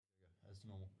to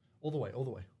normal. All the way, all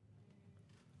the way.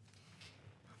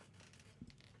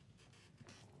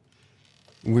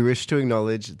 We wish to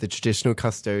acknowledge the traditional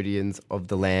custodians of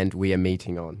the land we are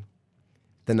meeting on,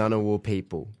 the Ngunnawal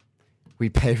people. We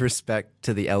pay respect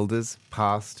to the elders,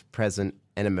 past, present,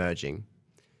 and emerging.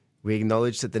 We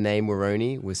acknowledge that the name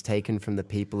Waroni was taken from the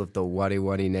people of the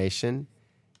Wari Nation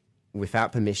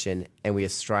without permission, and we are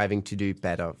striving to do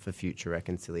better for future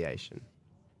reconciliation.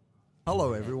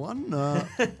 Hello, everyone.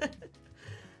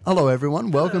 Hello,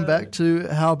 everyone. Welcome back to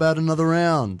How About Another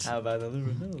Round? How about another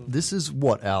round? This is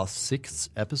what, our 6th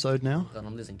episode now? God,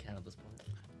 I'm losing count at this point.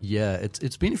 Yeah,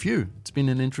 it's been a few. It's been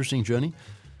an interesting journey.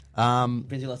 Been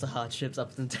through lots of hardships,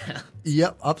 ups and downs.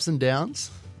 Yep, ups and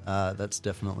downs. That's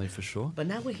definitely for sure. But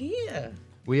now we're here.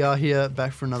 We are here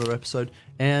back for another episode.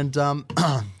 And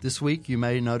this week you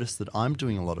may notice that I'm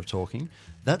doing a lot of talking.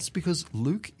 That's because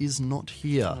Luke is not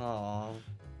here. Aww.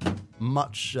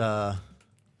 Much,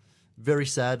 very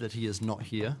sad that he is not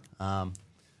here. Are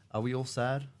we all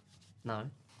sad?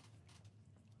 No.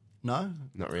 No?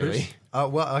 Not really.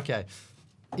 Well, okay.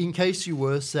 In case you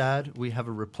were sad, we have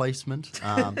a replacement.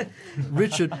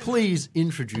 Richard, please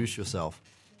introduce yourself.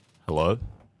 Hello,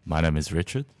 my name is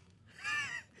Richard.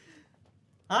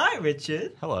 Hi,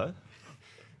 Richard. Hello.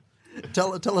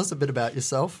 Tell us a bit about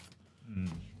yourself.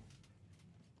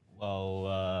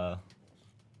 Well,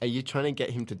 Are you trying to get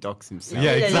him to dox himself?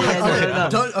 Yeah,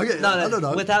 exactly.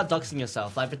 No. Without doxing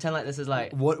yourself. Like, pretend like this is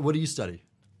like... What do you study?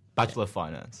 Bachelor of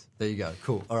Finance. There you go.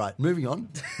 Cool. All right, moving on.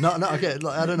 No, okay,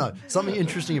 I don't know. Something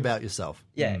interesting about yourself.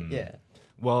 Yeah.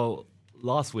 Well,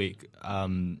 last week,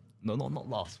 no, not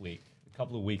last week, a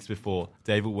couple of weeks before,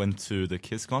 David went to the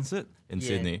Kiss concert in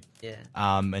Sydney. Yeah.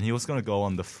 And he was going to go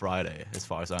on the Friday, as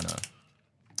far as I know.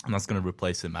 And that's going to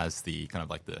replace him as the kind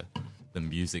of like the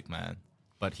music man.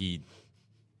 But he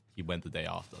went the day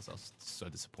after, so I was so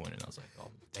disappointed. I was like, oh,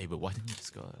 David, why didn't you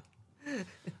just go?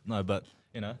 No, but,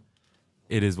 you know,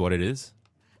 it is what it is.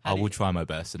 I will try my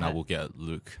best, and I will get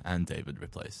Luke and David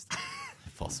replaced,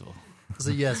 if possible. So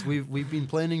yes, we've been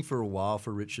planning for a while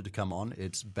for Richard to come on.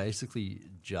 It's basically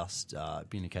just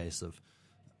been a case of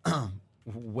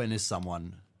when is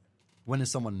someone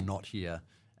not here,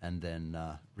 and then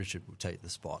Richard will take the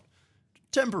spot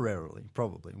temporarily,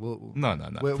 probably. No,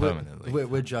 permanently.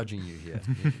 We're judging you here.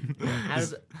 How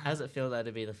does it feel though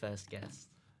to be the first guest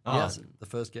Yes, the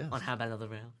first guest. on How About Another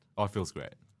Round? Oh, it feels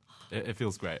great. It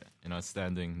feels great, you know,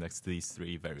 standing next to these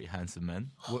three very handsome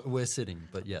men. We're sitting,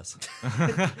 but yes.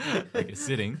 Okay,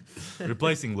 sitting,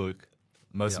 replacing Luke,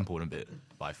 most important bit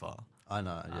by far. I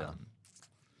know, yeah.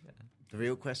 The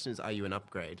real question is, are you an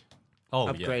upgrade? Oh,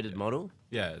 Upgraded model?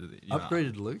 Yeah. You know,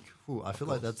 Upgraded Luke? Ooh, I feel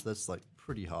like that's like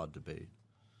pretty hard to beat.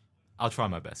 I'll try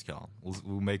my best, Carl.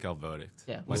 We'll make our verdict.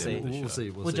 Yeah, by we'll the end of the We'll show. see.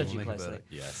 We'll judge you make a closely. verdict.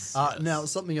 Yes. Now,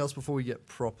 something else before we get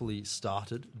properly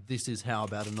started. This is How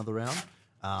About Another Round.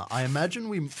 I imagine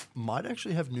we might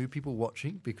actually have new people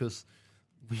watching because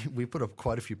we put up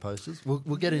quite a few posters.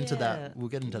 We'll get into that. We'll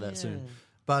get into that soon.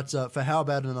 But for How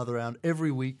About Another Round,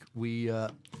 every week we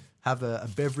have a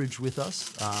beverage with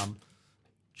us.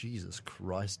 Jesus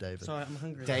Christ, David. Sorry, I'm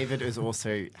hungry. David is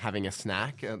also having a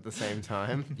snack at the same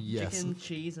time. Yes. Chicken,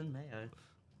 cheese, and mayo.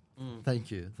 Thank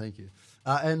you.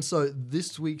 And so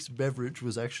this week's beverage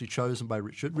was actually chosen by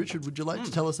Richard. Richard, would you like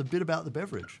to tell us a bit about the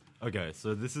beverage? Okay,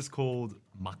 so this is called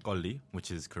makgeolli,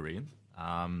 which is Korean.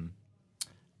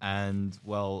 And,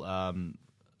 well,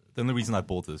 the only reason I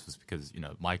bought this was because, you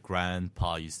know, my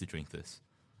grandpa used to drink this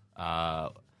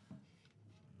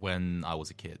when I was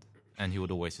a kid. And he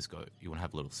would always just go, you want to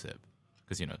have a little sip?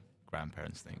 Because, you know,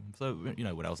 grandparents thing. So, you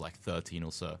know, when I was like 13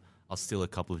 or so, I'll steal a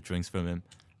couple of drinks from him.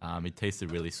 It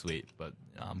tasted really sweet, but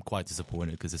I'm quite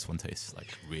disappointed because this one tastes like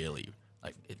really...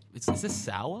 Like, is this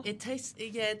sour? It tastes,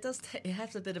 it does. It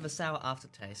has a bit of a sour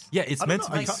aftertaste. Yeah, it's meant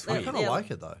to be I sweet. kind of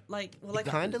like it though. It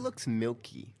kind of looks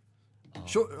milky.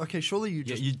 Surely you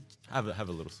Yeah, just... you have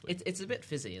a little sweet. It's a bit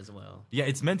fizzy as well. Yeah,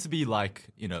 it's meant to be like,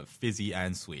 you know, fizzy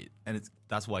and sweet, and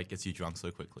that's why it gets you drunk so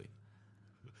quickly.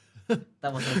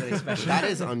 That wasn't a good expression. That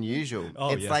is unusual. Oh,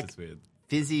 it's yes, like it's weird.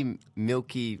 fizzy,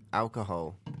 milky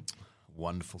alcohol.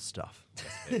 Wonderful stuff.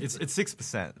 It's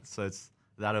 6%, so it's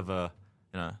that of a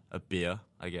beer,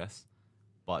 I guess.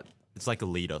 But it's like a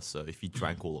liter, so if you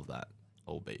drank all of that,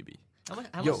 oh baby.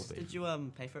 How much did you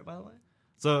pay for it, by the way?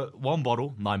 So one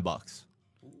bottle, $9.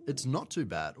 It's not too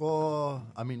bad. Or,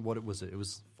 I mean, what was it? It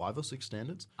was 5 or 6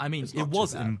 standards? I mean, It's not it too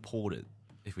was bad. imported,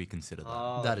 if we consider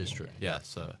that. That is true. Yeah,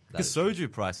 so... is Because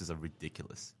soju prices are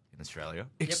ridiculous in Australia.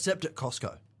 Except at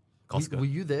Costco. Costco. Were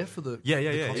you there for the Yeah, the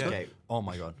yeah, Costco? yeah. Okay. Oh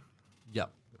my God.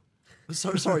 Yep.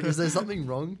 Sorry, is there something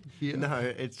wrong here? No,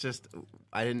 it's just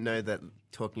I didn't know that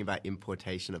talking about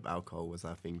importation of alcohol was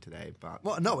our thing today. But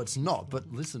Well, no, it's not.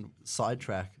 But listen,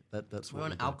 sidetrack. That's We're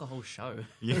what an do. alcohol show.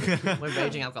 We're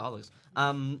raging alcoholics.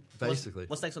 Basically.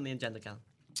 What's next on the agenda, Cal?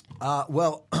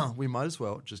 Well, we might as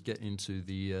well just get into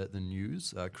the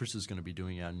news. Chris is going to be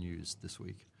doing our news this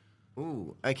week.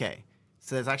 ooh, okay.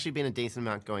 So there's actually been a decent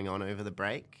amount going on over the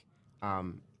break.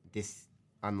 This,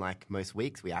 unlike most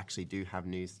weeks, we actually do have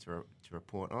news to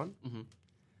report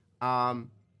on.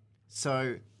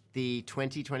 So the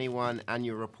 2021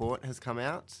 annual report has come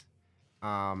out.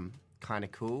 Kind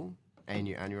of cool.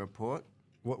 Annual report.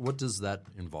 What does that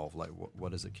involve? Like,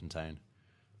 what does it contain?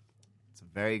 It's a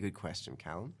very good question,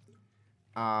 Callum.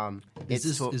 Is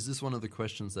this one of the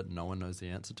questions that no one knows the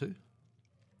answer to?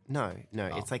 No.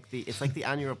 It's like the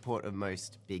annual report of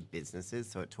most big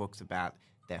businesses. So it talks about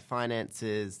their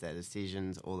finances, their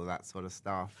decisions, all of that sort of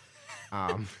stuff.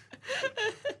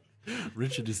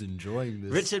 Richard is enjoying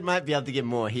this. Richard might be able to give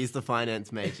more. He's the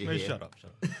finance major Wait, here. shut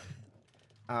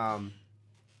up.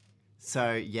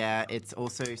 So yeah, it's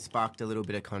also sparked a little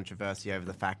bit of controversy over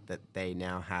the fact that they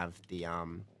now have the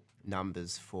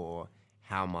numbers for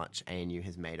how much ANU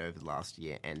has made over the last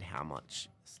year and how much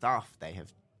staff they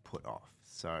have put off.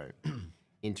 So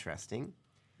interesting.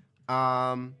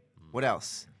 What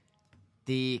else?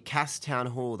 The Cass Town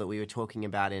Hall that we were talking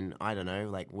about in, I don't know,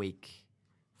 like week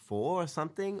 4 or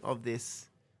something of this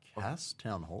Cass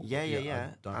Town Hall? Yeah. I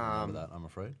don't remember that, I'm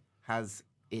afraid.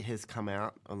 has come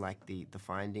out on like the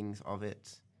findings of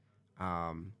it.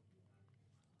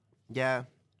 Yeah,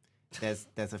 there's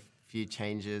a few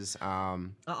changes.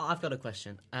 I've got a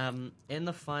question. In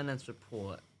the finance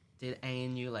report, did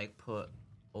ANU like put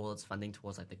all its funding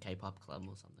towards like the K-pop club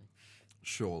or something?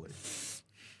 Surely.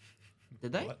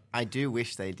 Did they? I do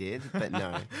wish they did, but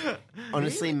no.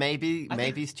 Honestly, maybe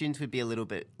students would be a little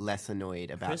bit less annoyed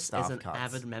about Chris staff is an cuts.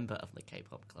 avid member of the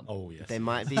K-pop club. Oh yes. They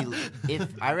might be. If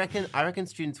I reckon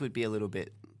students would be a little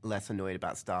bit less annoyed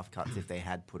about staff cuts if they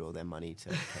had put all their money to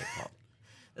K-pop,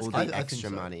 all the I think extra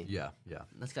so. money. Yeah.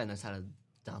 This guy knows how to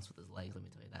dance with his legs. Let me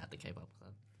tell you that. The K-pop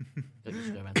club. You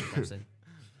should go around the steps in.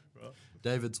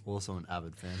 David's also an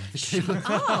avid fan of the K-pop.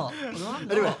 Oh, well, I'm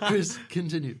not. Anyway, Chris,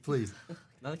 continue, please.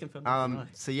 Another confirmed.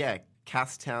 So yeah,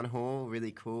 Cass Town Hall,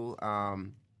 really cool.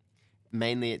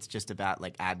 Mainly it's just about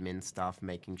like admin stuff,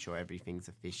 making sure everything's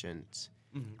efficient.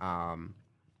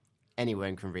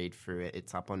 Anyone can read through it.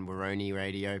 It's up on Waroni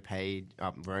radio page,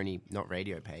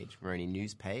 Waroni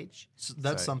news page. So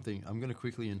that's something. I'm going to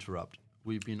quickly interrupt.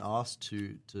 We've been asked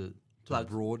to plug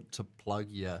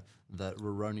that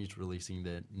Roroni's releasing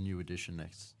their new edition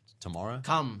tomorrow.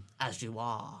 Come as you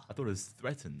are. I thought it was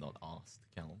threatened, not asked,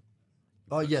 Callum.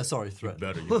 Oh yeah, sorry, threat.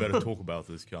 You better talk about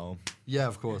this, Callum. Yeah,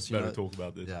 of course. You better talk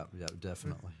about this. Yeah,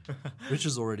 definitely. Rich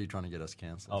is already trying to get us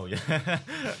cancelled. Oh yeah.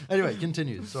 Anyway,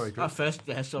 continue. Sorry, Our Chris. first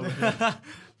guest already.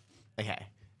 Okay,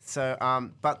 so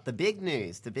but the big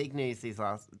news the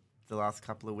last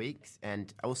couple of weeks,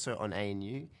 and also on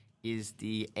ANU, is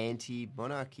the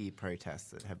anti-monarchy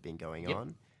protests that have been going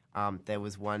on. There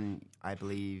was one, I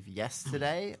believe,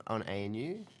 yesterday on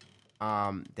ANU.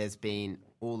 There's been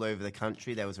all over the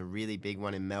country. There was a really big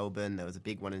one in Melbourne. There was a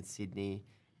big one in Sydney.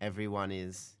 Not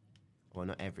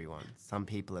everyone. Some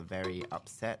people are very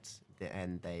upset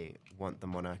and they want the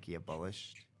monarchy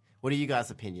abolished. What are you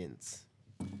guys' opinions?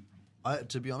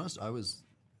 To be honest, I was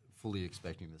fully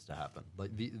expecting this to happen.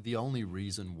 Like the only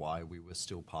reason why we were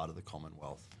still part of the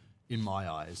Commonwealth, in my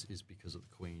eyes, is because of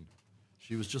the Queen.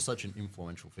 She was just such an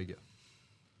influential figure.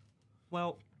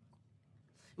 Well,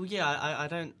 yeah, I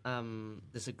don't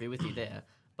disagree with you there,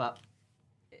 but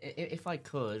if I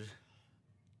could,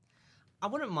 I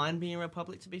wouldn't mind being a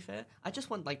republic. To be fair, I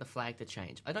just want like the flag to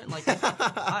change. I don't like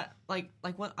I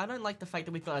don't like the fact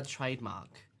that we've got a trademark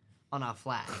on our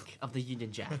flag of the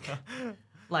Union Jack.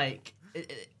 Like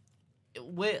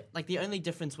we're like the only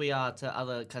difference we are to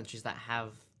other countries that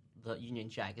have the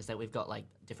Union Jack is that we've got like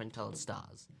different coloured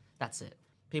stars. That's it.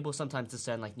 People sometimes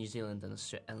discern like New Zealand and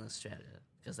Australia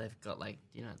because they've got like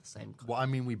the same. Well, I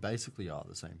mean, we basically are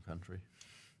the same country.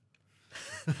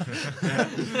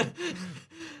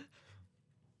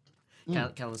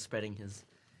 Callum's spreading his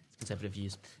conservative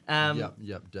views.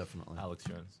 Yep, definitely. Alex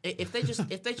Jones. If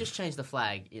they just change the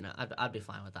flag, I'd be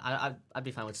fine with that. I'd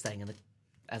be fine with staying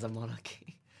as a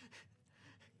monarchy.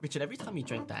 Richard, every time you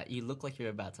drink that, you look like you're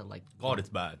about to like. God, it's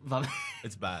bad. Vomit.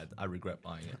 It's bad. I regret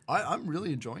buying it. I'm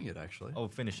really enjoying it, actually. Oh,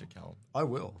 finish it, Callum. I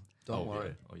will. Don't Oh, worry.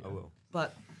 yeah. Oh, yeah. I will.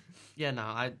 But yeah, no,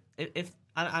 I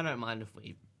don't mind if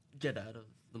we get out of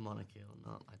the monarchy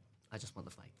or not. I just want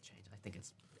the flag to change. I think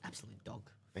it's absolute dog.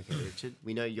 Okay, Richard,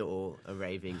 we know you're all a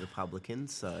raving Republican,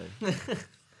 so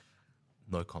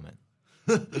No comment.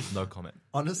 No comment.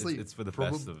 Honestly, it's for the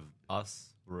best of us,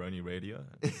 Veroni Radio.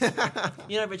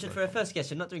 You know, Richard, for a first guest,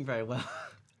 you're not doing very well.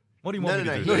 What do you want me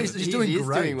to do? No, he's doing he is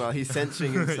great. doing well. He's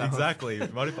censoring himself. Exactly.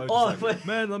 What if I Oh, was just like,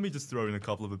 man, let me just throw in a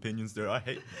couple of opinions there. I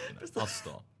hate. I'll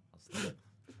stop.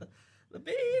 The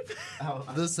beep.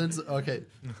 The sense. Okay.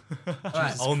 All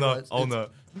right. Oh no! Christ, Oh it's-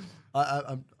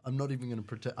 no! I'm not even going to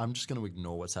pretend. I'm just going to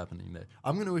ignore what's happening there.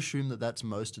 I'm going to assume that that's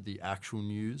most of the actual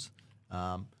news.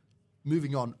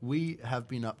 Moving on, we have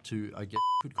been up to, I guess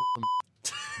you could call them.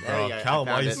 There you go, Callum,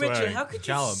 I why are you found it. Richard, swearing? how could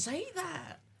you Callum. say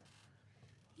that?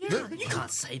 Yeah, you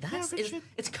can't say that.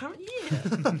 It's current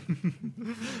year.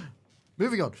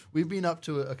 Moving on, we've been up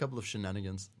to a couple of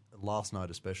shenanigans. Last night,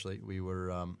 especially, we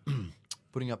were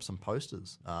putting up some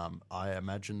posters. I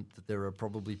imagine that there are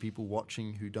probably people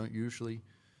watching who don't usually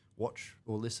watch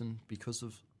or listen because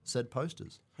of said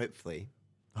posters. Hopefully.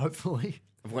 Hopefully,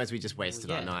 Otherwise, we just wasted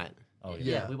our Yeah. night. Oh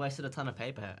Yeah. We wasted a ton of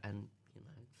paper, and you know,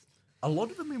 a lot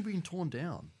of them have been torn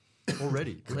down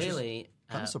already. which is clearly,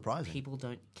 kind of surprising. people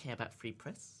don't care about free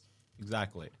press.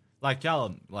 Exactly. Like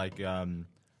Callum,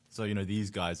 so you know these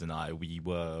guys and I, we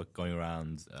were going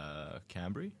around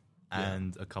Canberra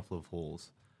and a couple of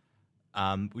halls.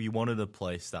 We wanted a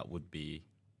place that would be,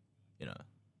 you know,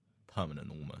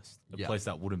 permanent almost. A Yeah. place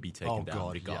that wouldn't be taken Oh, down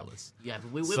God, regardless. Yeah,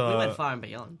 but we So- went far and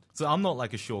beyond. So I'm not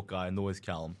like a short guy, nor is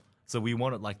Callum. So we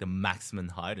wanted like the maximum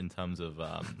height in terms of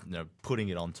you know, putting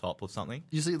it on top of something.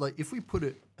 You see, like if we put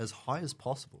it as high as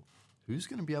possible, who's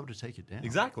going to be able to take it down?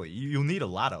 Exactly. You'll need a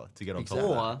ladder to get on top of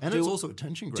Or that. And do- it's also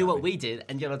attention grabbing. Do what we did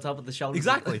and get on top of the shoulders.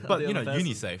 Exactly. of But the you know, other person.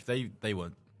 Unisafe, they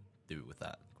won't do with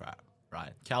that crap,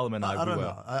 right? Callum and I, I don't we know.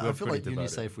 were, I we were feel pretty like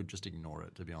devoted. UniSafe would just ignore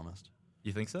it, to be honest.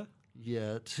 You think so?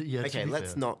 Yeah. To Okay, be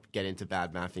let's fair. not get into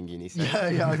bad mathing,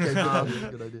 Unisafe. Yeah.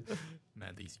 Okay. Good idea.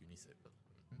 Man, these Unisafe.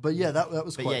 But yeah, that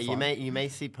was But quite yeah, fun. you may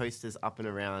see posters up and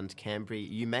around Canberra.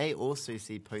 You may also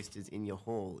see posters in your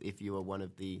hall if you are one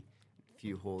of the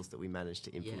few halls that we managed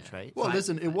to infiltrate. Well, Right.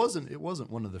 listen, it wasn't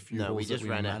one of the few No, halls we just that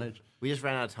ran out. managed. We just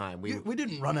ran out of time. We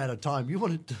didn't run out of time. You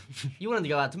wanted to. You wanted to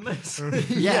go out to Moose.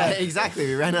 yeah, exactly.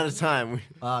 We ran out of time.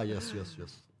 Yes.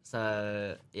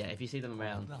 So, yeah, if you see them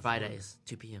around Fridays,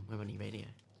 2 p.m., we're running radio.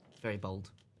 Very bold.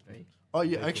 Very. Oh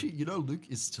yeah, actually, you know, Luke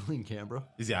is still in Canberra.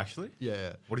 Is he actually?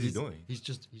 Yeah. What is he He's- doing? He's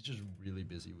just really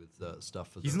busy with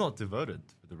stuff. For He's the, not devoted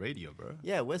to the radio, bro.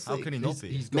 Yeah, Wesley. How can he not be?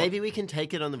 He's got, Maybe we can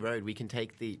take it on the road. We can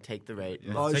take the rate.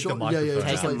 Yeah. Oh, Take the sure. microphone Yeah.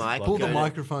 Take Just a like, mic, pull go the to-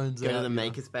 microphones Go out. to the yeah.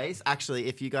 makerspace. Actually,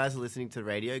 if you guys are listening to the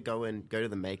radio, go to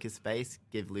the makerspace.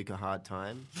 Give Luke a hard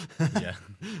time. Yeah.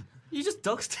 You just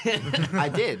doxed him. I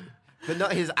did, but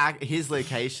not his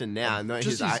location now. Not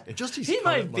Just his. his, just his He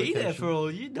might current be there location. for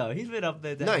all you know. He's been up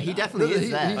there. no, he definitely No,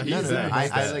 is there. he's No, there. I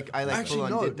He's there. like full Actually, on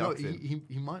no, did no, dox him.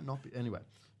 he might not be. Anyway.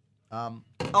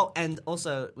 Oh, and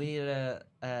also, we need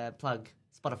to plug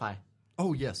Spotify.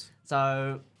 Oh yes.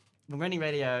 So, Veroni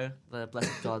Radio, the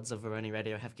blessed gods of Veroni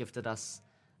Radio, have gifted us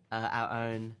our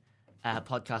own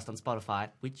podcast on Spotify,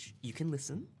 which you can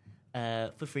listen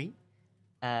for free.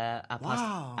 Our past,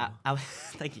 Wow. our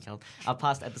thank you, Callum. Our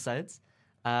past episodes.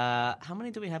 How many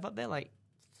do we have up there? Like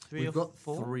 3 We've or got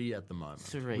 4? 3 at the moment.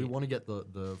 3. We want to get the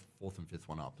 4th and 5th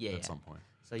one up Yeah, at yeah. some point.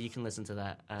 So you can listen to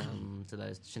that, to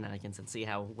those shenanigans, and see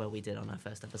how well we did on our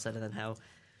first episode, and then how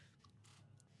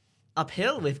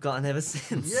uphill we've gotten ever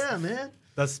since. Yeah, man.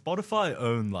 Does Spotify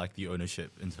own like the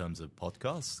ownership in terms of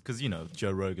podcasts? Because you know,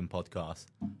 Joe Rogan podcast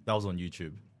that was on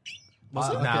YouTube.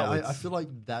 Okay, Now I it's- feel like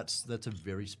that's a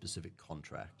very specific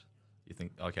contract. You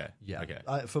think? Okay. Yeah. Okay.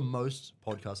 For most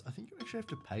podcasts, I think you actually have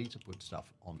to pay to put stuff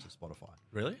onto Spotify.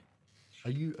 Really?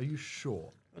 Are you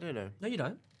sure? I don't know. No, you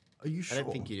don't. Are you I sure?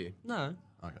 don't think you do. No,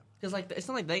 Okay. because like it's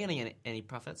not like they're getting any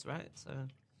profits, right? So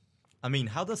I mean,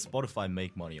 how does Spotify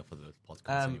make money off of the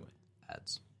podcast anyway?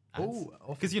 Ads. Ads? Oh,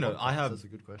 off Because the you know, podcast, that's a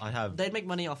good question. I have. they'd make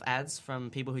money off ads from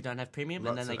people who don't have premium,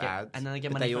 and Lots then they of get ads. and then they get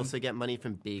But money they from also get money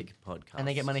from big podcasts. and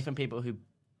they get money from people who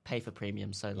pay for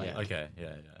premium. So like Yeah. Okay.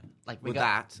 Yeah. like we with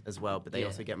got that as well. But they Yeah.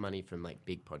 also get money from like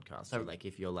big podcasts. So So- like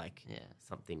if you're like Yeah.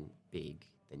 something big,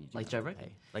 then you do Like have Joe to Rogan?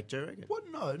 pay. Like Joe Rogan. What?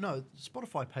 No.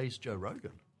 Spotify pays Joe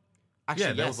Rogan. Actually, Yeah,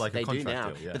 that yes, was like a they do contract now.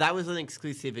 deal, yeah. But that was an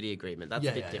exclusivity agreement. That's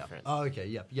a bit different. Oh, okay.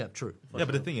 Yeah. True. Yeah,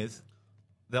 but the thing is,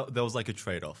 there was like a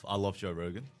trade-off. I love Joe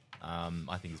Rogan.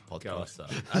 I think his podcasts are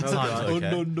at times God.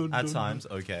 okay. Oh, no, at no. times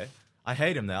okay. I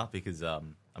hate him now because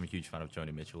I'm a huge fan of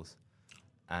Joni Mitchell's,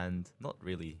 and not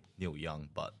really Neil Young,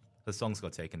 but her songs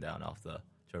got taken down after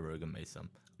Joe Rogan made some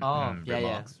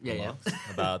remarks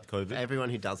about For COVID. everyone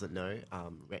who doesn't know,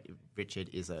 Richard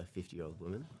is a 50-year-old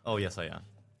woman. Oh yes, I am.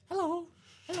 hello.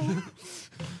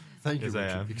 Thank you, Yes, I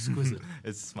Richard. am. Exquisite.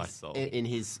 It's my soul. In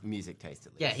his music taste,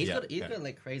 at least. Yeah, he's Yeah, got yeah.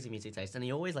 like crazy music taste, and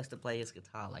he always likes to play his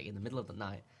guitar like in the middle of the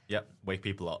night. Yep, wake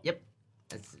people up. Yep,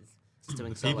 it's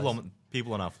doing The people solos.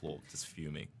 people on our floor just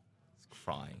fuming, just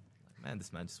crying. Like, man,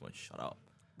 this man just won't shut up.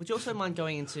 Would you also mind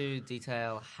going into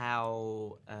detail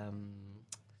how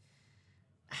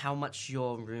much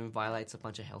your room violates a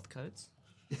bunch of health codes?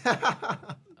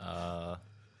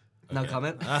 No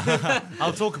comment.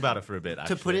 I'll talk about it for a bit. To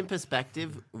Actually. put in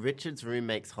perspective, Richard's room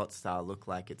makes Hotstar look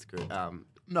like it's good.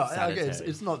 No, okay, sanitary.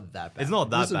 it's not that bad. It's not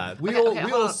that Listen, bad. We Okay, all okay,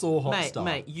 we hold all on. saw mate, Hotstar.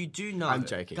 Mate, you do know. I'm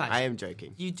joking. Guys, I am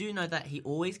joking. You do know that he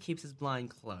always keeps his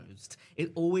blind closed.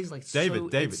 It always like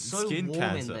David, it's so skin warm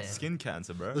cancer, in there. skin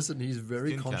cancer, bro. Listen, he's very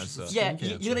Skin conscious of cancer. skin Yeah,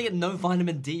 cancer. you're gonna get no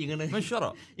vitamin D. You're gonna No, shut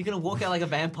up. You're gonna walk out like a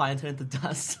vampire and turn into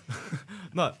dust.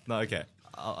 No, okay.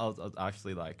 I'll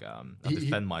actually like I'll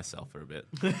defend myself for a bit.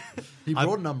 He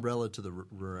brought an umbrella to the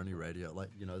Roroni radio, like,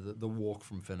 you know, the walk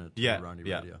from Fenner to Yeah, Roroni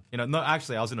yeah. radio. You know, no,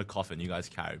 actually, I was in a coffin. You guys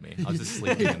carried me. I was just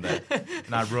sleeping in there,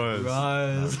 and I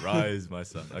rose, my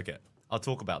son. Okay, I'll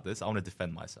talk about this. I want to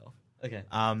defend myself. Okay.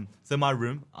 So my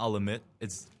room, I'll admit,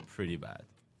 it's pretty bad.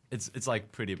 It's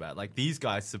like pretty bad. Like, these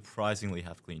guys surprisingly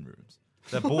have clean rooms.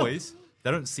 They're boys. They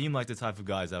don't seem like the type of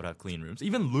guys that would have clean rooms.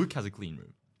 Even Luke has a clean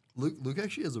room. Luke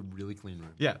actually has a really clean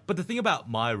room. Yeah, but the thing about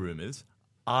my room is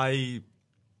I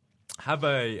have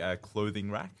a clothing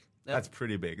rack that's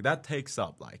pretty big. That takes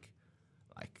up like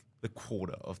the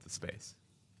quarter of the space.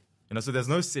 You know, so there's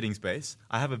no sitting space.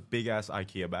 I have a big ass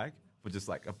IKEA bag with just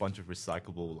like a bunch of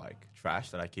recyclable like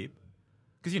trash that I keep.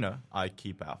 Because, you know, I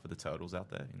keep out for the turtles out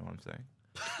there, you know what I'm saying?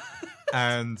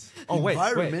 And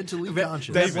Environmentally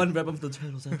conscious. David. One rep of the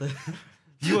turtles out there.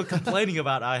 You were complaining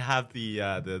about I have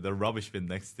the rubbish bin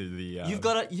next to the You've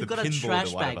got a pinboard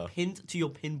trash or bag whatever. pinned to your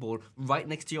pinboard right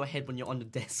next to your head when you're on the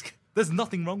desk. There's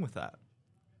nothing wrong with that.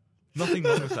 Nothing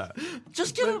wrong with that.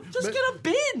 Just get a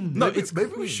bin. No, maybe, it's maybe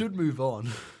we clean. should move on.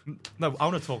 No, I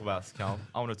want to talk about this, Cal.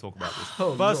 I want to talk about this.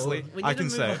 Oh, Firstly, Lord. We I need to can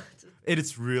move say on. it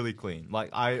is really clean. Like,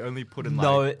 I only put in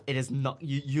No, like it is not.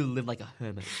 You live like a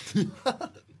hermit.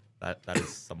 that is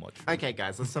somewhat true. Okay,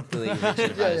 guys, let's stop bullying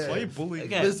Richard. Yeah, yeah. Why are you bullying?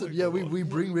 Okay. me? Listen, yeah, we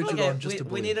bring Richard Okay, on just to we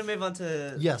bully. need to move on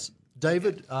to. Yes,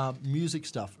 David, music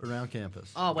stuff around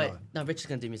campus. Oh wait, Go. no, Richard's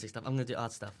gonna do music stuff. I'm gonna do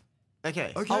art stuff.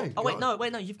 Okay. Okay. Oh wait, go.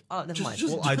 no, you've. Oh, never mind.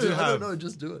 Just Well, do I do it. I have- don't know,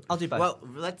 just do it. I'll do both. Well,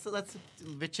 let's.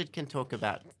 Richard can talk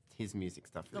about his music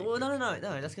stuff. no, well, no.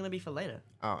 That's gonna be for later,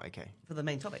 Oh, okay. for the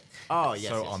main topic. Oh, yes.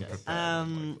 So yes, yes.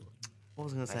 unprepared. What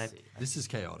was I gonna I say? see. This is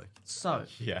chaotic. So,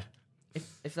 Yeah.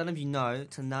 if none of you know,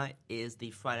 tonight is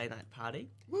the Friday night party,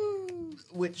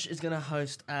 which is gonna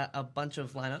host a bunch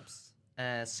of lineups.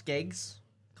 Skegs,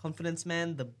 Confidence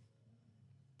Man,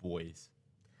 Boys.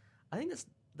 I think that's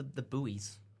the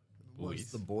Buoys. Well, it's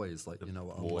Boys. the boys, like, you know,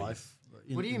 a boys. life.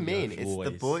 What do you in the mean? ocean. It's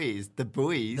the Boys. boys. The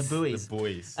buoys. The Buoys. The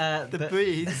boys. The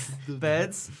buoys.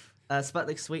 Birds,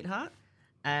 Sputnik Sweetheart,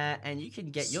 and you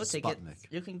can get your tickets.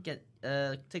 Sputnik. You can get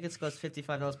tickets cost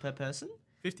 $55 per person.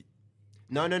 50.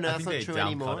 No, I that's think not they true down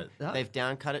anymore. cut it. Huh? They've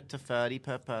down cut it to 30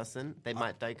 per person. They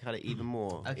might down cut it even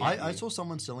more. Okay. I saw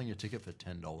someone selling a ticket for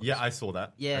 $10. Yeah, I saw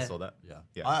that. Yeah. I saw that. Yeah.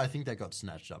 Yeah. I think that got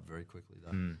snatched up very quickly,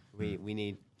 though.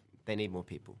 They need more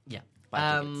people. Yeah.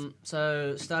 Buy tickets.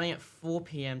 So starting at 4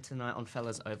 p.m. tonight on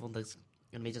Fellas Oval, there's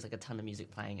gonna be just like a ton of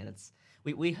music playing, and it's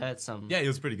we heard some. Yeah, it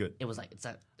was pretty good. It was like it's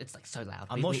like so loud.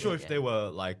 I'm not sure if they were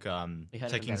like heard it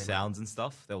checking very sounds and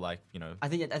stuff. They were like, you know, I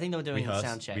think they were doing a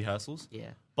sound check. rehearsals. Yeah.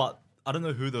 But I don't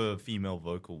know who the female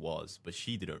vocal was, but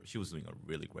she was doing a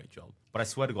really great job. But I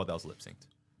swear to God, that was lip synced.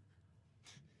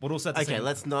 What also at the Okay, same-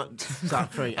 let's not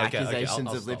start throwing Okay, accusations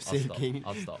I'll of lip stop, I'll stop, syncing.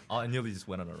 I'll stop. I nearly just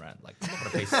went on a rant. Like, I'm not gonna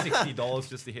pay $60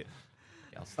 just to hit.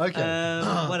 Yeah, I'll stop.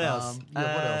 Okay. What else?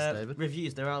 Yeah, what else, David?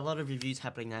 Reviews. There are a lot of reviews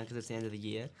happening now because it's the end of the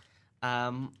year.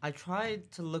 I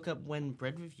tried to look up when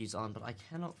Bread Review's on, but I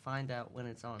cannot find out when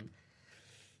it's on.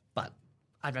 But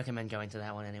I'd recommend going to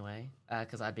that one anyway,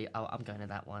 because I'm going to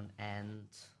that one, and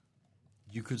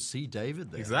You could see David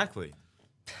there. Exactly.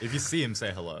 If you see him,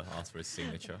 say hello. Ask for his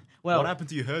signature. Well, what happened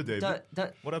to your hair, David?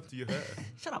 don't What happened to your hair?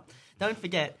 shut up. Don't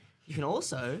forget, you can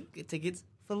also get tickets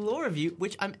for Law Review,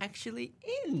 which I'm actually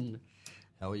in,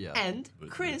 Hell yeah. and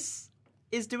Chris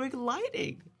is doing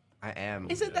lighting. I am.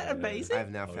 Isn't that amazing?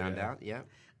 I've now found yeah. out,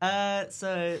 yeah.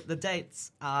 So the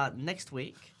dates are next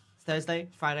week, Thursday,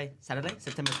 Friday, Saturday,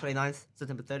 September 29th,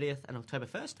 September 30th, and October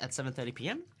 1st at 7:30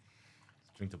 p.m.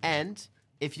 Drink the And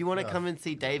if you want to come and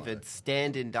see David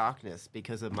stand in darkness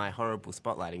because of my horrible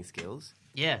spotlighting skills,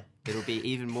 Yeah. it'll be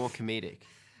even more comedic.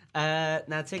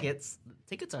 Now tickets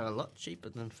are a lot cheaper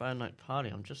than Friday Night Party.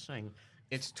 I'm just saying,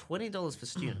 it's $20 for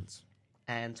students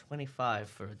and $25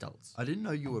 for adults. I didn't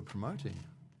know you were promoting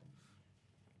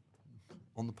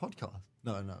on the podcast.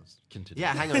 No, continue.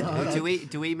 Yeah, hang on.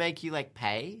 do we make you like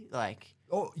pay? Like,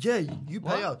 Oh yeah, you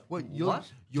pay us. You're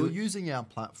What? using our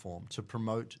platform to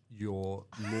promote your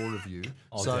law review.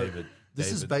 Oh, so David.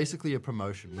 This is David. basically a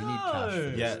promotion. We need cash. For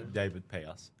this. Yeah, David, pay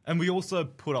us. And we also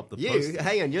put up the you, post.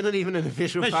 hang on, you're not even an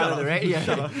official part shut of the up. radio.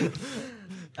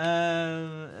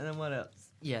 And then what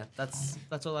else? Yeah,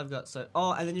 that's all I've got. So,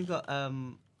 and then you've got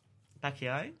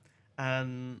Bacchiai,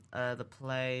 the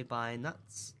play by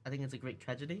Nuts. I think it's a Greek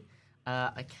tragedy.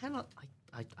 I cannot.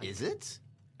 I Is it?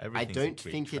 I Everything's a don't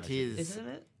Greek think tragedy. it is. Isn't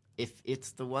it? If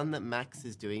it's the one that Max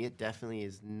is doing, it definitely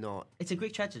is not. It's a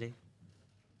Greek tragedy.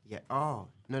 Yeah. Oh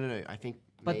no. I think.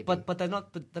 But maybe. but they're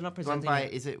not. But they're not One presenting. by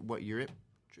it. is it what Europe?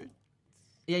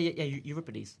 Yeah.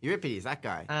 Euripides. Euripides, that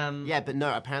guy. Um, yeah, but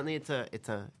no. Apparently, it's a.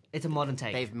 It's a modern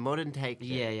take. They've modern taked it.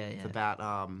 Yeah. It's about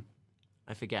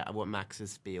I forget what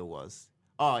Max's spiel was.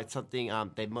 Oh, it's something.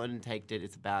 They've modern taked it.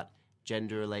 It's about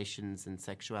gender relations and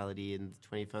sexuality in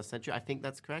the 21st century. I think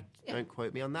that's correct. Yeah. Don't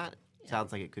quote me on that.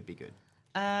 Sounds like it could be good.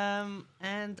 And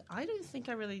I don't think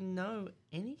I really know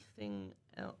anything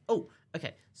else. Oh,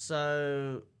 okay.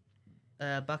 So,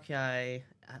 Bacchiai,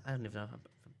 I don't even know if I'm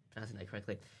pronouncing that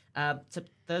correctly.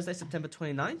 Thursday, September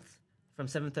 29th, from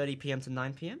 7:30 p.m. to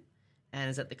 9 p.m. and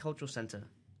is at the Cultural Centre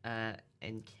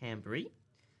in Canberra.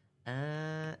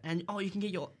 And you can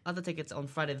get your other tickets on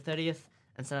Friday the 30th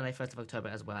and Saturday 1st of October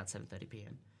as well at 7:30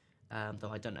 p.m. Though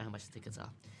I don't know how much the tickets are.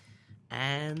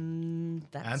 And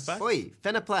that's... And facts? Oi,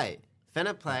 Fenner Play.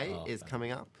 Fenner Play Oh, is Fenner.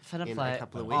 coming up Finna in play. a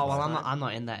couple of weeks. Oh, well, time. I'm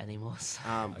not in that anymore. So.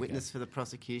 Witness for the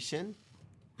prosecution.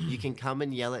 You can come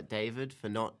and yell at David for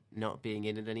not being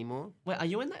in it anymore. Wait, are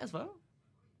you in that as well?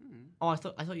 Oh, I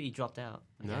thought you dropped out.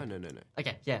 Okay. No.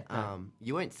 Okay, yeah. No.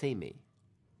 You won't see me,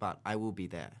 but I will be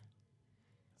there.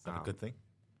 Is that a good thing?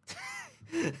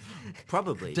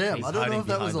 Probably. Damn, He's I don't know hiding if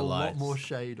that was behind a the lot lights. more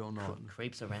shade or not.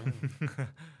 Creeps around.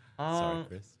 Sorry,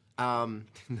 Chris.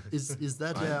 Is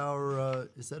that our?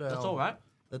 That's all right.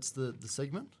 That's the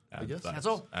segment, I guess. Facts, That's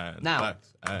all. And Now.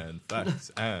 facts, and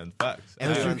facts, and facts.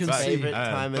 Everyone's you can see- favorite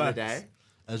and time of the facts. day.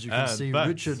 As you can And see, facts.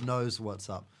 Richard knows what's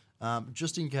up.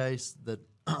 Just in case that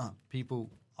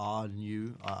people are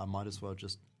new, I might as well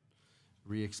just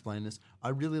re-explain this. I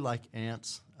really like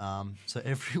ants, so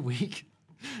every week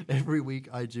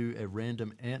I do a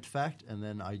random ant fact, and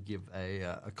then I give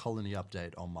a colony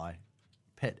update on my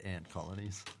pet ant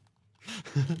colonies.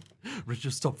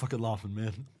 Richard, stop fucking laughing,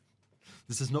 man.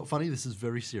 This is not funny. This is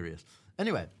very serious.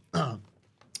 Anyway,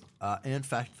 ant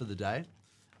fact for the day.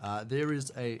 There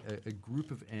is a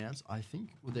group of ants. I think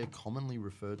they're commonly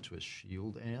referred to as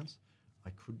shield ants.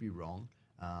 I could be wrong.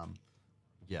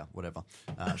 Yeah, whatever.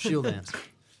 Shield ants.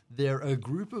 They're a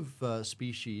group of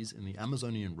species in the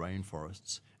Amazonian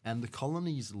rainforests, and the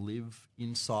colonies live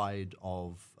inside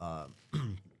of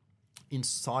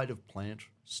plant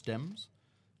stems.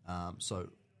 So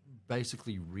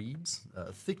basically reeds,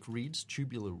 thick reeds,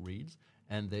 tubular reeds,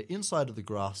 and they're inside of the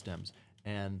grass stems.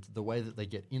 And the way that they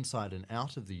get inside and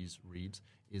out of these reeds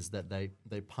is that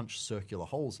they punch circular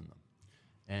holes in them.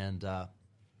 And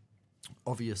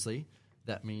obviously,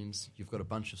 that means you've got a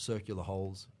bunch of circular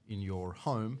holes in your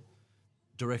home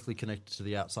directly connected to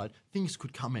the outside. Things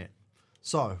could come in.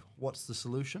 So, what's the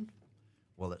solution?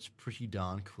 Well, it's pretty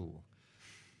darn cool.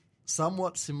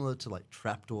 Somewhat similar to like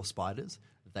trapdoor spiders,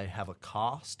 they have a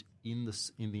cast in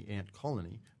the ant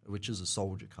colony, which is a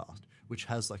soldier cast, which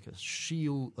has like a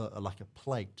shield, like a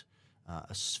plate,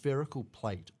 a spherical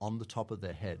plate on the top of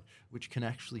their head, which can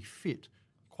actually fit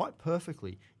quite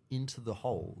perfectly into the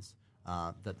holes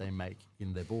that they make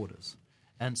in their borders.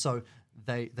 And so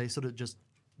they sort of just,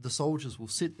 the soldiers will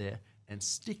sit there and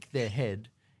stick their head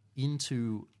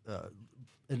into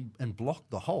and block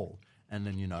the hole. And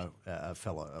then, a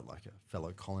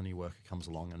fellow colony worker comes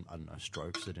along and, I don't know,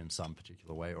 strokes it in some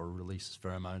particular way or releases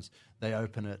pheromones. They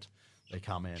open it, they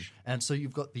come in. And so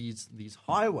you've got these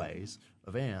highways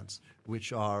of ants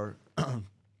which are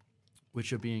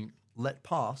being let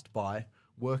past by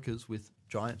workers with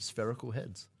giant spherical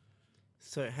heads.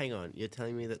 So hang on, you're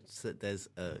telling me that there's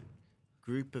a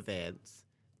group of ants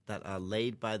that are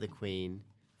laid by the queen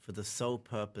for the sole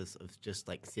purpose of just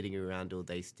like sitting around all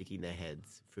day sticking their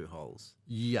heads through holes.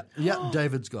 Yeah,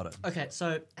 David's got it. Okay,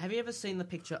 so have you ever seen the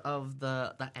picture of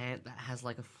the ant that has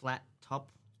like a flat top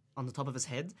on the top of his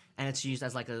head, and it's used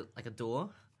as like a door?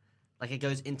 Like it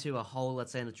goes into a hole,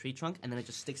 let's say in a tree trunk, and then it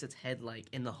just sticks its head like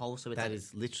in the hole. So it's That like,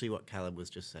 is literally what Caleb was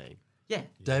just saying. yeah,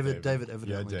 David David.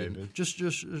 evidently Yeah, didn't. David. Just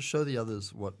show the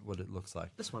others what it looks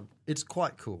like. this one. It's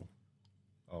quite cool.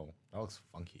 Oh, that looks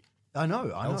funky. I know.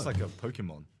 That looks like a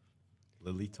Pokemon.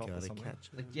 Lily top or Gotta something. catch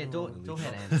 'em. Like, yeah,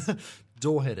 doorhead ants.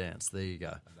 Doorhead ants. There you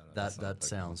go. that's not That Pokemon.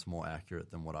 sounds more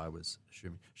accurate than what I was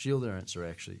assuming. Shield ants are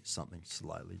actually something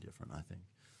slightly different. I think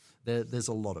there's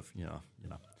a lot of you know.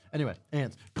 Anyway,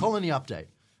 ants. Colony update.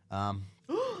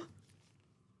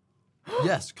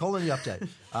 Yes, colony update.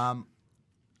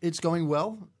 It's going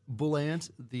well. Bull ant,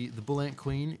 the bull ant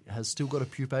queen, has still got a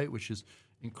pupate, which is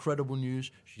incredible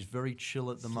news. She's very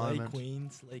chill at the moment.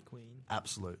 Slay queen.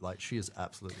 Absolute, like she is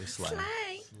absolutely slaying.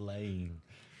 Slaying.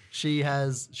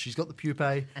 She's got the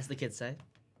pupae. As the kids say.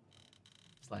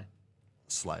 Slay.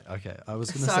 Slay. Okay, I was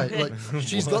going to Sorry. say like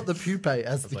she's got the pupae,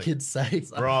 as the like- kids say.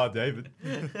 Bro, David.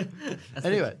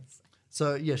 Anyway,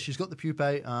 so yeah, she's got the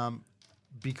pupae.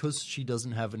 Because she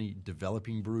doesn't have any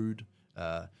developing brood,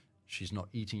 she's not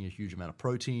eating a huge amount of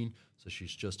protein, so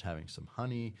she's just having some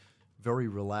honey. Very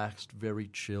relaxed, very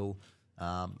chill.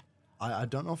 I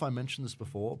don't know if I mentioned this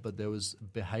before, but there was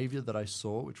behavior that I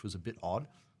saw which was a bit odd.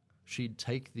 She'd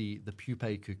take the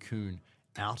pupae cocoon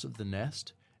out of the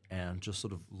nest and just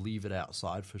sort of leave it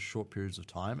outside for short periods of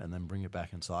time and then bring it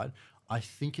back inside. I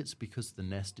think it's because the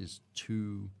nest is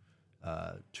too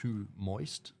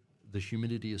moist. The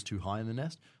humidity is too high in the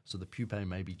nest, so the pupae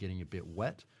may be getting a bit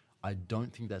wet. I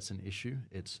don't think that's an issue.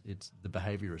 It's the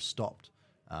behavior has stopped.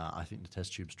 I think the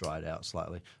test tube's dried out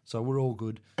slightly. So we're all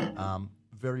good.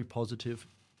 Very positive.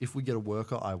 If we get a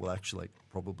worker, I will actually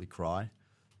probably cry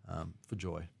for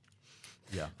joy.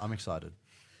 Yeah, I'm excited.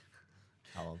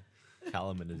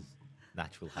 Callum and his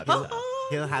natural habitat.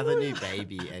 He'll have a new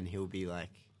baby and he'll be like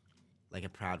a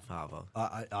proud father.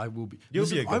 I will be. You'll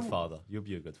Listen, be a I good will- father. You'll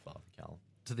be a good father, Callum.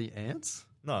 To the ants?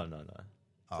 No.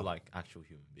 To like actual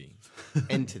human beings.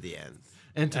 And to the ends.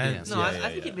 And to the And- ants. No, Yeah, I yeah,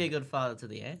 think yeah. he'd be a good father to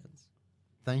the ants.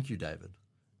 Thank you, David.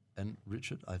 And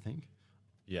Richard, I think.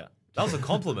 Yeah. That was a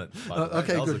compliment. by the way.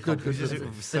 Okay, That was a good, good, good,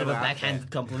 compliment. good. Bit of a backhand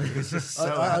compliment. So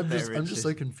I'm out there, just so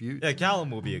Richard. confused. Yeah,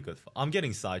 Callum will be a good father. I'm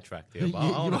getting sidetracked here, but I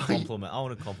want to You're- compliment. I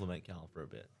want to compliment Callum for a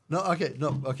bit. No,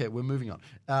 okay, we're moving on.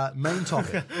 Main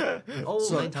topic.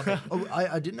 Main topic.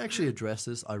 I didn't actually address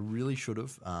this. I really should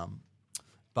have.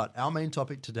 But our main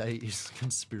topic today is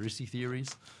conspiracy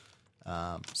theories.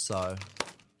 So,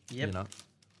 Yep. you know,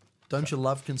 don't you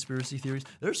love conspiracy theories?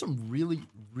 There are some really,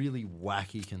 really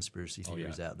wacky conspiracy Oh,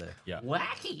 theories yeah. out there. Yeah.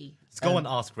 Wacky. Let's go and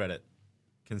ask Reddit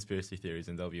conspiracy theories,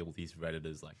 and there'll be all these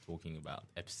Redditors like talking about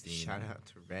Epstein, Shout and, out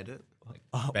to Reddit.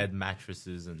 like bed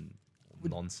mattresses and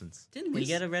nonsense. Didn't we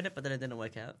get a Reddit, but then it didn't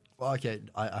work out? Well, okay,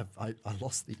 I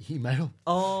lost the email.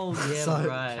 Oh, yeah, So-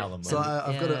 right. Callum, So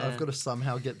I've Yeah. got to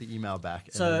somehow get the email back.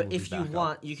 and So then we'll be if you back up.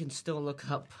 want, you can still look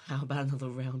up How About Another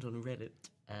Round on Reddit.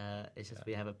 It's just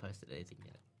we haven't posted anything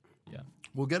yet. Yeah.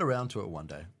 We'll get around to it one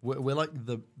day. We're like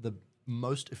the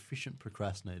most efficient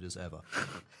procrastinators ever.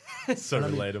 So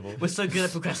relatable. We're so good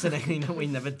at procrastinating that we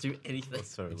never do anything.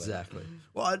 That's so relatable. Exactly.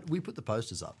 Well, we put the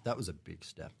posters up. That was a big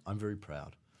step. I'm very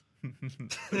proud.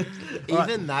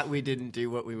 Even that we didn't do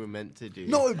what we were meant to do.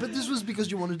 No, but this was because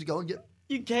you wanted to go and get.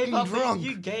 You gave up. drunk.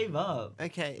 You gave up.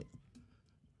 Okay.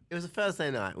 It was a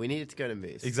Thursday night. We needed to go to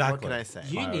Moose. Exactly. What can I say?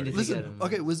 You Priority. needed to Listen, go.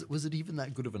 okay, was it even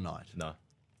that good of a night? No.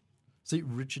 See,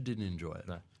 Richard didn't enjoy it.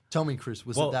 No. Tell me, Chris,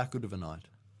 was Well- it that good of a night?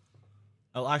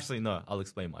 Oh, actually, no. I'll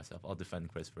explain myself. I'll defend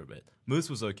Chris for a bit. Moose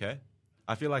was okay.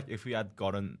 I feel like if we had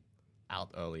gotten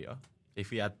out earlier,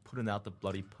 if we had put out the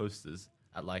bloody posters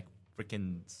at like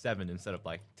freaking 7 instead of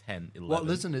like 10, 11. Well,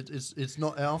 listen, it's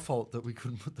not our fault that we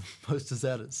couldn't put the posters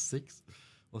out at 6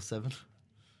 or 7.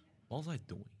 What was I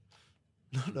doing?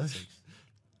 No.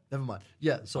 Never mind.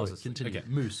 Yeah, sorry, was asleep. continue. Okay.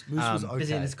 Moose was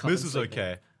Busy in okay. his coffin Moose was sleeping.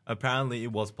 okay. Apparently,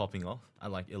 it was popping off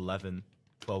at like 11,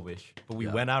 12-ish. But we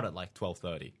Yeah. went out at like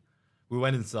 12:30. We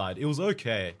went inside. It was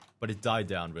okay, but it died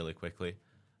down really quickly.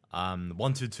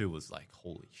 122 was like,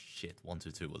 holy shit.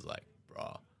 122 was like,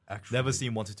 bruh. Actually. Never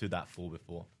seen 122 that full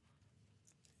before.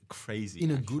 Crazy.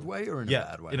 In a actually. good way or in a Yeah,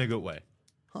 bad way? in a good way.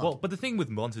 Well, but the thing with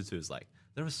 122 is like,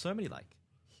 there are so many like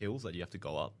hills that you have to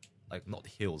go up. Like, not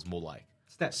hills, more like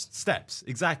Steps. steps.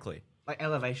 Exactly. Like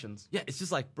elevations. Yeah, it's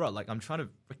just like, bro, like I'm trying to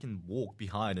freaking walk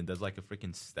behind and there's like a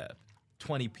freaking step.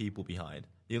 20 people behind.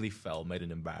 Nearly fell, made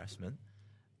an embarrassment.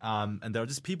 And there are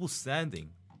just people standing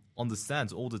on the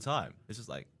stands all the time. It's just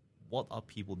like, what are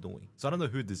people doing? So I don't know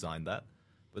who designed that,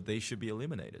 but they should be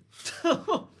eliminated.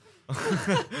 A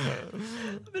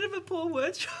bit of a poor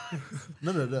word choice.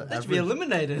 No. They should be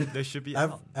eliminated. They should be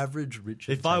out. Average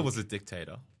Richard. If I take. was a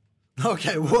dictator,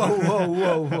 Okay,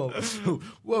 whoa.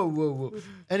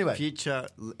 Anyway, Future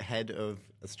head of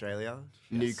Australia,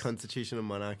 new constitutional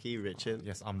monarchy, Richard.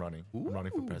 yes, I'm running. I'm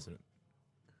running for Ooh. president.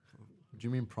 do you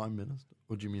mean Prime Minister?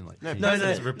 Or do you mean like... No, king? No,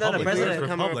 president. It's a republic. president. It's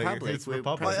Become a republic. republic. It's We're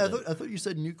republic. I thought you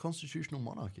said new constitutional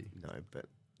monarchy. No, but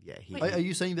Yeah, Are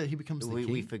you saying that he becomes the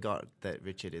king? we forgot that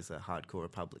Richard is a hardcore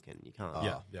Republican. You can't.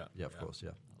 Yeah, of course, yeah.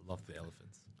 I love the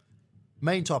elephants.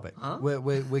 Main topic.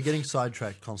 We're getting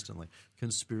sidetracked constantly.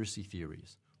 Conspiracy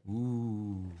theories.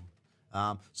 Ooh.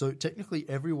 So technically,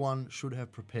 everyone should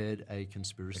have prepared a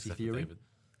conspiracy Except for theory. David.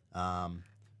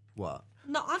 What?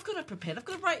 No, I've got it prepared. I've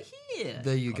got it right here.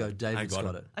 There you go. David's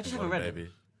got it. I just haven't read it. Baby.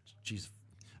 Jeez.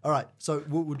 All right. So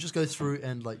we'll just go through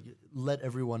and let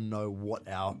everyone know what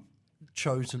our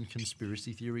chosen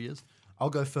conspiracy theory is. I'll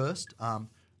go first.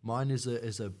 Mine is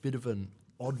a bit of an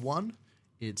odd one.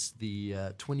 It's the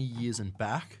 20 years and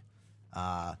back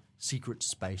secret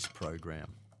space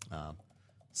program.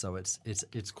 So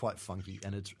it's quite funky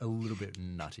and it's a little bit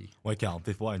nutty. Wait, Cal,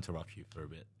 before I interrupt you for a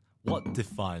bit, what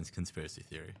defines conspiracy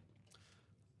theory?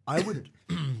 I would.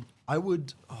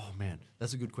 Oh man,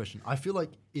 that's a good question. I feel like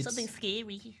it's Something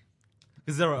scary.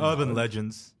 Because there are urban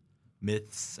legends,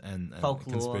 myths, and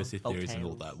Folklore, conspiracy theories and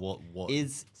all folktales. that. What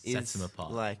Is sets them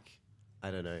apart? like,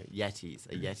 I don't know,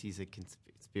 Yetis. Are Yetis a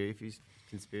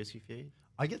conspiracy theory?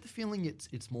 I get the feeling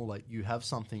it's more like you have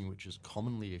something which is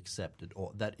commonly accepted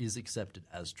or that is accepted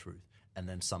as truth, and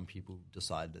then some people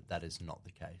decide that is not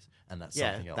the case, and that's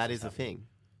something else. That is a happening. thing.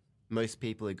 Most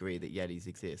people agree that Yetis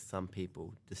exist. Some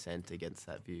people dissent against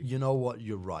that view. You know what?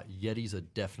 You're right. Yetis are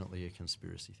definitely a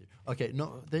conspiracy theory. Okay,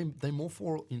 no, they more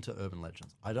fall into urban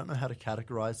legends. I don't know how to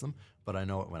categorize them, but I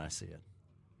know it when I see it.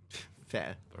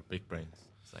 Fair. Or big brains.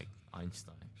 It's like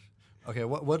Einstein. Okay,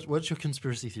 what's your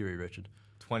conspiracy theory, Richard?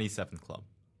 27th Club.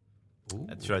 Ooh.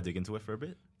 Should I dig into it for a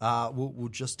bit? We'll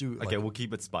just do. Okay, we'll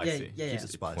keep it spicy. Yeah. Keep it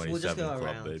spicy. 27th We'll just go Club,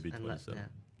 around. baby. And 27.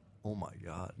 Oh my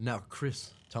god! Now,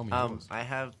 Chris, tell me yours. I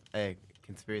have a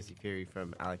conspiracy theory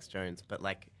from Alex Jones, but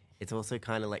like it's also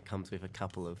kind of like comes with a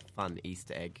couple of fun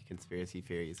Easter egg conspiracy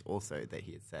theories also that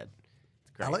he has said.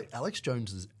 It's great. Alex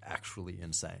Jones is actually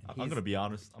insane. I'm gonna be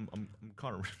honest. I'm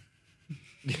kind of.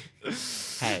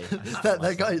 Hey,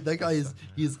 that guy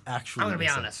is actually. I'm gonna be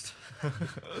insane. honest.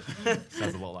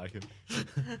 Sounds a lot like him.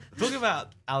 Talking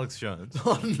about Alex Jones.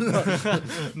 Oh, no.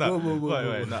 No,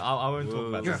 Whoa. wait. No, I won't talk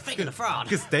about You're a that. fake and a fraud.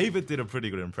 Because David did a pretty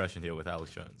good impression here with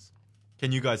Alex Jones.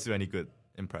 Can you guys do any good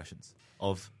impressions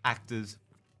of actors,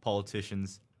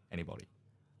 politicians, anybody?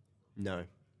 no.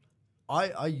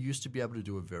 I used to be able to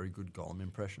do a very good Gollum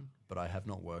impression, but I have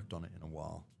not worked on it in a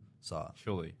while. So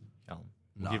Surely, Callum.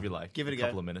 We'll No. give you like Give it a a go.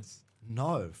 couple of minutes.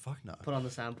 no, fuck no. Put on the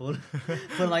sample.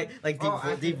 Put like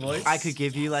deep voice. I could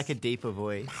give you like a deeper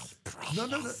voice. No.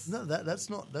 That's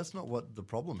not what the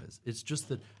problem is. It's just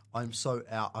that I'm so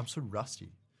rusty.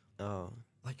 Oh.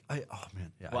 Like oh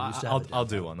man, yeah. Well, I used to have I'll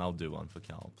do one. I'll do one for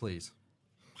Callum. Please.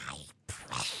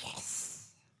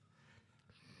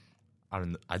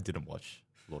 I didn't watch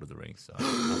Lord of the Rings, so I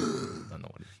don't know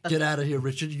what it is. Get out of here,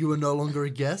 Richard. You are no longer a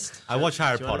guest. I watch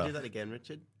Harry Do you want to do Potter. that again,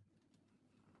 Richard?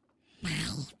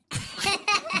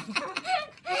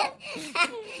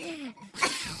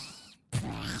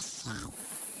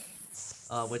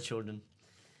 We're children.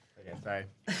 Okay,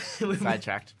 sorry.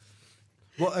 Sidetracked.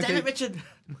 Well, okay. Damn it, Richard.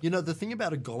 You know, the thing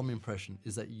about a Gollum impression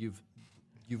is that you've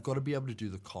got to be able to do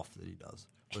the cough that he does.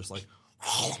 Where it's like,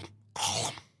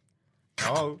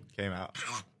 Oh, came out.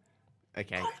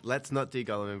 Okay, let's not do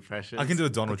Gollum impressions. I can do a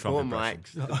Donald Trump Poor impression.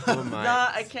 Mike. Poor Mike. No,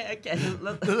 okay.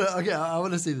 Look, okay, I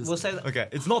want to see this. we'll say that. Okay,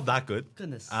 it's not that good.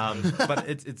 Goodness. But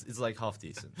it's like half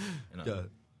decent. You know? Go.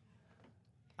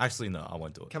 Actually, no, I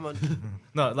won't do it. Come on.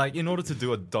 No, like in order to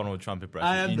do a Donald Trump impression,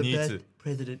 I am you the need best to.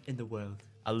 president in the world.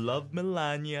 I love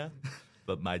Melania,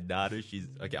 but my daughter, she's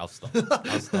okay. I'll stop.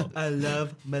 I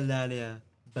love Melania,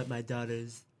 but my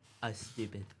daughters are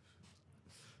stupid.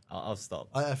 I'll stop.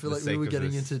 I feel For like the we sake were of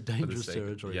getting this- into for the dangerous sake-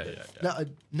 territory. Yeah, there. yeah.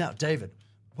 Now, David,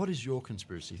 what is your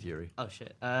conspiracy theory? Oh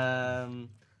shit. Let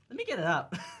me get it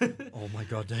up. Oh my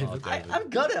God, David. I've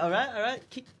got it. All right.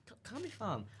 Calm me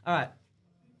calm. All right.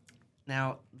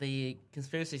 Now, the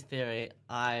conspiracy theory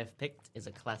I've picked is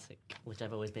a classic, which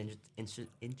I've always been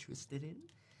interested in.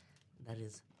 That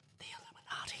is the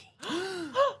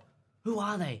Illuminati. Who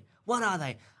are they? What are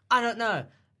they? I don't know.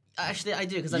 Actually, I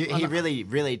do because He really,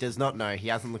 really does not know. He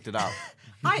hasn't looked it up.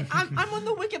 I'm on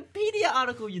the Wikipedia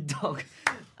article, you dog.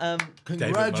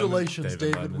 Congratulations, David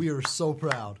David. moment. We are so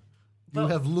proud. You Well-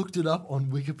 have looked it up on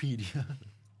Wikipedia.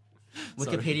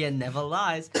 Wikipedia never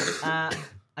lies.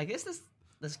 I guess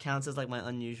this counts as like my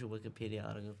unusual Wikipedia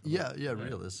article. yeah,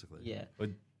 realistically. Yeah. Well,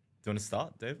 do you want to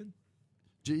start, David?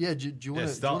 Do you want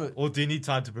to start. Or do you need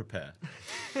time to prepare?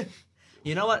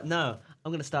 You know what? No,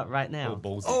 I'm gonna start right now.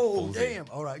 Ballsy, Oh, ballsy. damn.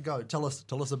 All right, go. Tell us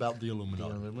about the The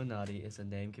Illuminati. Illuminati is a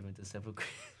name given to several.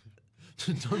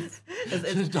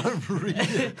 don't read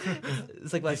it.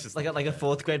 It's like a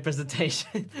fourth grade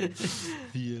presentation.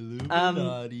 The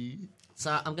Illuminati. So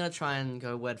I'm gonna try and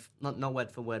go not word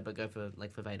for word, but go for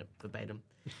like verbatim.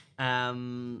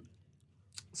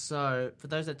 So for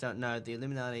those that don't know, the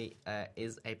Illuminati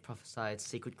is a prophesied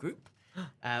secret group,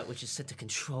 which is set to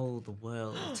control the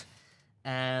world.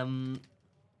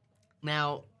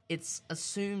 Now it's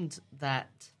assumed that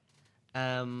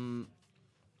the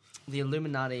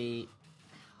Illuminati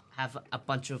have a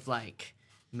bunch of like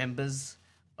members,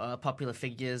 popular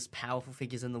figures, powerful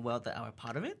figures in the world that are a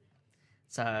part of it.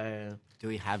 So, Do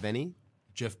we have any?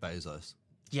 Jeff Bezos.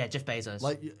 yeah, Jeff Bezos.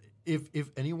 Like, if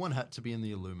anyone had to be in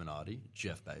the Illuminati,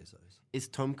 Jeff Bezos. Is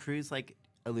Tom Cruise like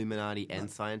Illuminati and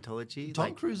Scientology? Tom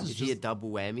Like, Cruise is he a just- double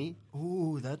whammy?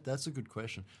 Ooh, that's a good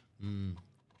question.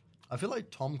 I feel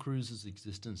like Tom Cruise's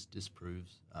existence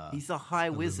disproves. He's a high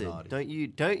wizard. Illuminati.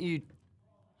 Don't you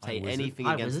say Wizard? anything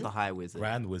High against wizard? the high wizard?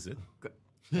 Grand Wizard.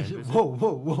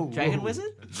 Whoa! Dragon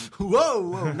Wizard?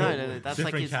 Whoa! No. That's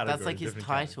like Different his category, his different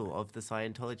title of the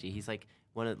Scientology. He's like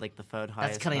one of like the third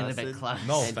highest. cutting it a bit person, close.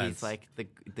 No and offense. he's like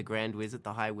the Grand Wizard,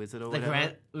 the High Wizard, or The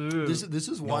whatever. Grand. Ooh. This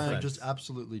is why I'm offense. just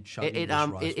absolutely chugging It this rice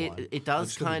wine. it I'm does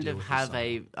just gonna kind deal of with have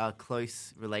this a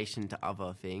close relation to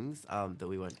other things that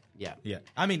we won't. Yeah. Yeah.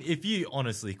 I mean, if you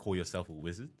honestly call yourself a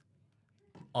wizard,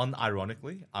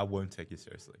 unironically, I won't take you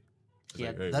seriously. It's Yeah,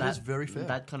 like, hey, That is very fair.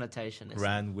 That connotation is.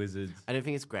 Grand Wizard. I don't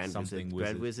think it's Grand Something Wizard.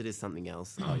 Grand wizard. Wizard is something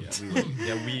else. Oh, yeah. We won't-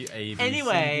 Yeah, we A, B,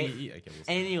 Anyway. C, D, E. Okay, we'll stop.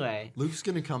 Anyway, Luke's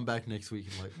gonna come back next week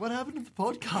and like, what happened to the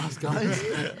podcast, guys?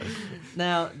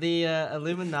 now the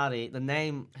Illuminati, the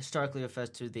name historically refers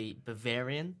to the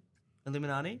Bavarian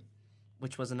Illuminati,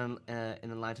 which was an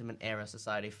Enlightenment era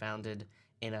society founded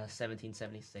in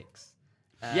 1776.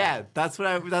 yeah, that's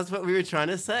what we were trying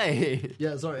to say.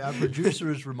 Yeah, sorry. Our producer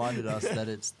has reminded us that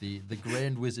it's the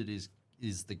Grand Wizard is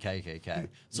the KKK.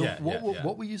 So Yeah, what yeah.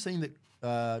 what were you saying that?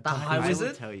 The High I will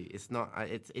Wizard? tell you, it's not.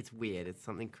 It's weird. It's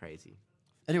something crazy.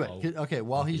 Anyway, Oh. okay.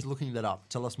 While he's looking that up,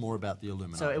 tell us more about the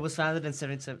Illuminati. So it was founded in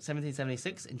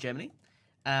 1776 in Germany.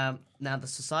 Now the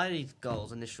society's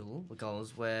initial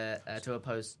goals were to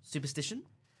oppose superstition.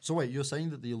 So wait, you're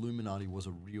saying that the Illuminati was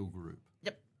a real group?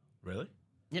 Yep, Really?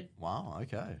 Wow.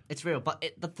 Okay. it's real. But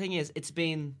the thing is, its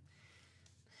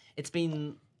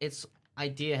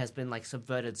idea has been like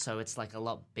subverted, so it's like a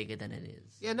lot bigger than it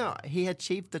is. Yeah, no, he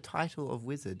achieved the title of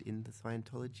wizard in the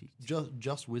Scientology.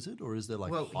 Just wizard, or is there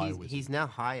like Well, high wizard? he's now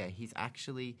higher. He's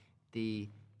actually the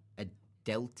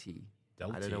Adelti. I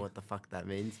don't Delty. know what the fuck that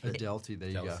means. a Delty. There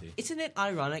you go. Jealousy. Isn't it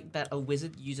ironic that a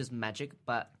wizard uses magic,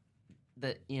 but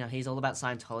that he's all about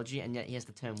Scientology, and yet he has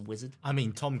the term wizard? I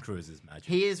mean, Tom Cruise is magic.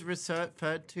 He is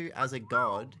referred to as a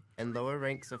god, and lower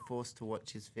ranks are forced to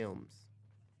watch his films.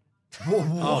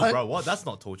 Oh, bro, what? That's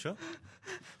not torture.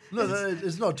 No,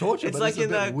 it's not torture. It's but like it's a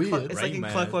bit in weird. it's like in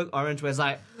Man. Clockwork Orange, where it's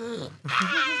like,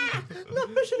 not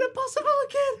Mission Impossible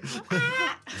again.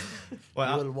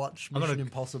 Well, You gotta watch Mission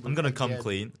Impossible. I'm gonna come again.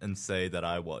 clean and say that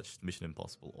I watched Mission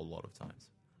Impossible a lot of times,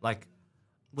 like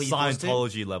Were you forced to?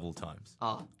 Scientology level times.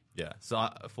 Oh, Yeah. So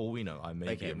for all we know, I may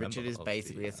be Okay, a member Richard is of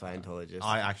basically the, a Scientologist.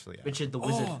 I actually am. Richard the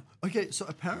Wizard. Oh, okay. So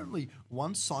apparently,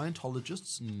 once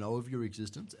Scientologists know of your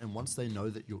existence, and once they know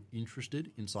that you're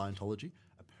interested in Scientology,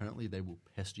 apparently they will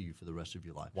pester you for the rest of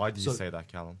your life. Why did you say that,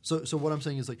 Callum? So what I'm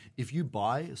saying is, like, if you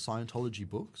buy Scientology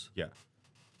books, Yeah.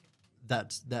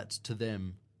 that's to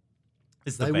them.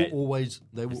 It's They the will bait. always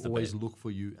the bait. look for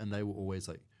you, and they will always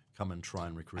like come and try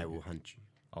and recruit I will you. hunt you.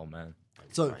 Oh man.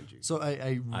 So find you. so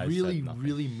a I really said nothing.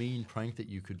 really mean prank that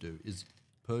you could do is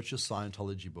purchase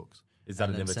Scientology books. Is that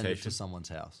and an then send it to invitation? someone's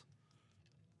house?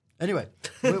 Anyway,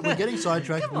 we're getting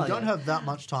sidetracked. We on, don't yeah. have that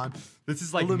much time. This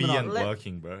is like Illuminati. me and Let-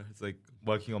 working, bro. It's like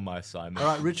working on my assignment.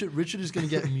 All right, Richard is going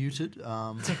to get muted.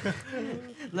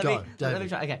 Let Go, me David.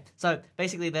 try. Okay, so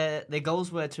basically, their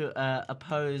goals were to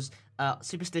oppose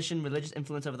superstition, religious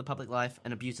influence over the public life,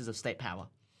 and abuses of state power.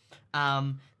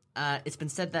 It's been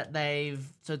said that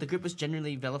the group was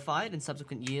generally vilified in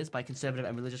subsequent years by conservative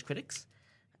and religious critics,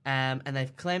 and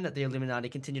they've claimed that the Illuminati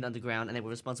continued underground and they were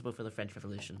responsible for the French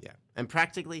Revolution. Yeah, and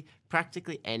practically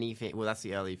anything. Well, that's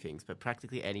the early things, but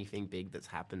practically anything big that's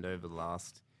happened over the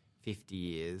last 50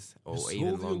 years or It's even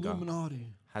all the longer Illuminati.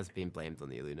 has been blamed on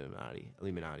the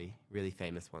Illuminati. Really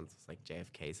famous ones like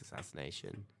JFK's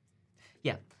assassination.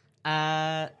 Yeah.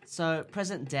 So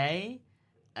present day,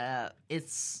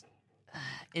 it's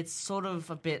sort of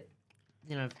a bit,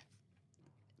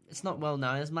 it's not well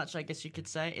known as much, I guess you could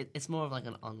say. It's more of like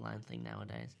an online thing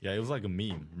nowadays. Yeah, it was like a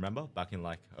meme. Remember back in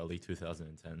like early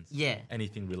 2010s? Yeah.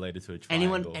 Anything related to a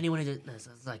triangle. Anyone who does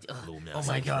it's like, ugh, Illuminati.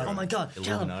 oh my god, Callum,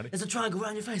 Illuminati. there's a triangle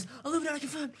around your face. Illuminati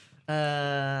confirmed.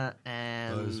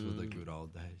 And Those were the good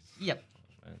old days. Yep.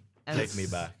 Man, And take me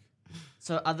back.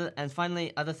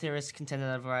 Finally, other theorists contended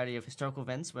that a variety of historical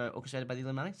events were orchestrated by the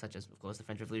Illuminati, such as, of course, the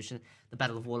French Revolution, the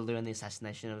Battle of Waterloo, and the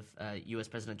assassination of U.S.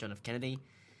 President John F. Kennedy,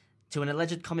 to an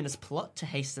alleged communist plot to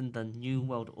hasten the New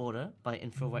World Order by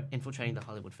infiltrating the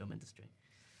Hollywood film industry.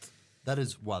 That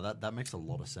is that makes a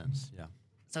lot of sense. Yeah.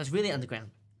 So it's really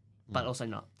underground, but also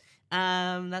not.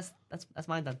 That's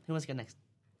mine done. Who wants to go next?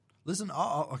 Listen,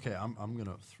 okay, I'm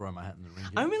gonna throw my hat in the ring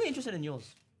here. I'm really interested in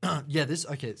yours. Yeah,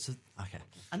 okay.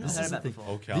 I've never This heard is about the it thing. before.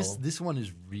 Okay. This one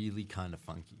is really kind of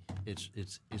funky. It's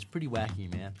pretty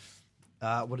wacky, man.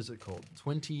 What is it called?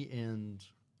 20 and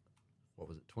what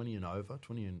was it? 20 and over,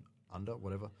 20 and under,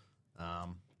 whatever.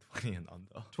 20 and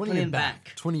under. 20 and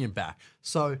back. 20 and back.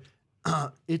 So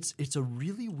it's a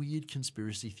really weird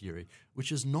conspiracy theory,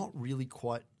 which is not really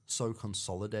quite so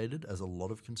consolidated as a lot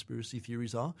of conspiracy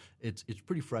theories are. It's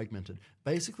pretty fragmented.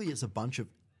 Basically, it's a bunch of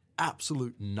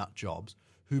absolute nut jobs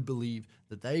who believe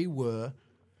that they were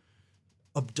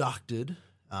abducted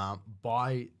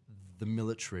by the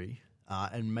military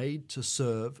and made to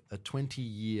serve a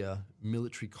 20-year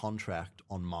military contract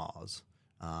on Mars.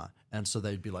 And so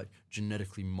they'd be like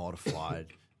genetically modified.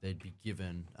 They'd be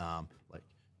given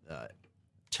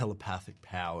telepathic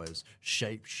powers,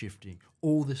 shape-shifting,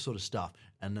 all this sort of stuff.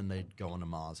 And then they'd go onto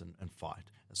Mars and fight.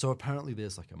 So apparently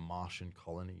there's like a Martian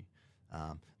colony.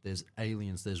 There's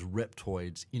aliens, there's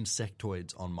reptoids,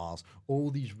 insectoids on Mars. All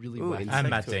these really wacky... And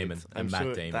Matt Damon. I'm Matt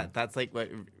sure Damon. That's like what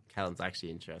Callum's actually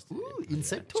interested in.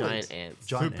 Insectoids. Giant ants.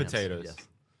 Giant Sweet ants, potatoes. yes.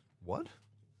 What?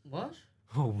 What?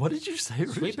 Oh, what did you say,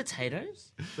 Richard? Sweet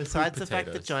potatoes? Besides the fact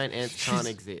that potatoes. giant ants can't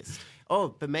exist.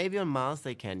 Oh, but maybe on Mars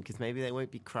they can, because maybe they won't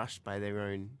be crushed by their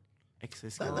own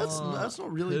exoskeleton. That's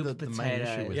not really the main potato.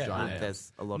 issue with Yeah, giant ants.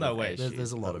 There's a lot No, of wait. issues.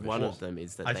 There's a lot but of one issues. of them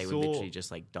is that I they would saw- literally just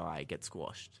like die, get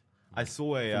squashed I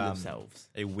saw from a themselves.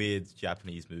 a weird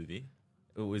Japanese movie.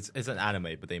 It's an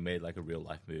anime, but they made like a real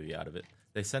life movie out of it.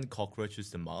 They send cockroaches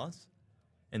to Mars,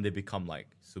 and they become like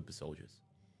super soldiers,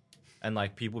 and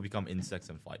like people become insects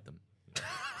and fight them. You know?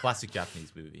 Classic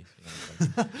Japanese movies. You know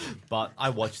what I'm saying? But I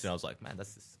watched it and I was like, man,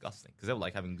 that's disgusting. Because they were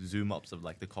like having zoom ups of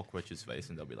like the cockroach's face,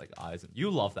 and there'll be like eyes. And you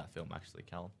love that film, actually,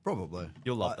 Callum. Probably.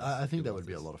 You'll love that. I think You'll that love would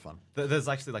be a this. lot of fun. There's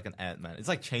actually like an ant man. It's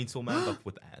like Chainsaw Man, but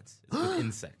with ants. It's with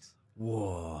insects.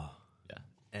 Whoa. Yeah,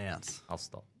 Ants. I'll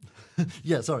stop.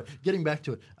 Yeah, sorry. Getting back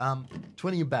to it.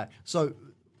 20 and back. So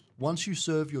once you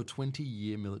serve your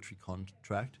 20-year military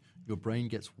contract, your brain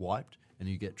gets wiped and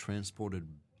you get transported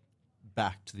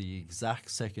back to the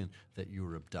exact second that you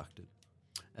were abducted.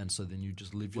 And so then you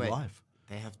just live your Wait. life.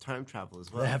 They have time travel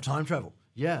as well. They have time travel.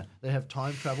 Yeah, they have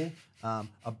time travel,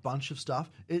 a bunch of stuff.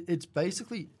 It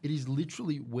is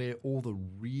literally where all the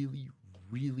really,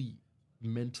 really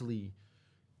mentally,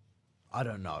 I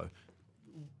don't know.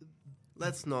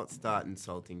 Let's not start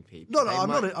insulting people. No, They I'm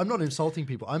might- not insulting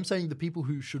people. I'm saying the people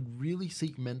who should really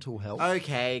seek mental health.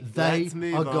 Okay, They let's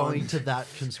move are on. going to that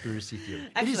conspiracy theory.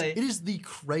 Actually- it is the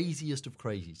craziest of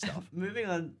crazy stuff. Moving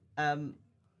on,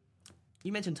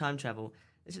 you mentioned time travel.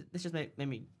 This just made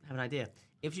me have an idea.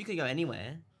 If you could go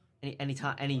anywhere, any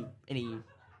time,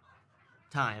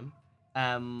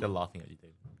 They're laughing at you,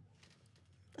 dude.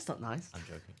 that's not nice. I'm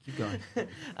joking. Keep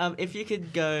going. If you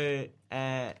could go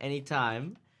any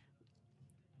time,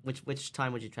 which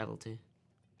time would you travel to?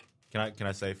 Can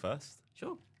I say first?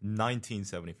 Sure.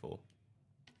 1974,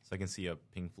 so I can see a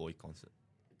Pink Floyd concert.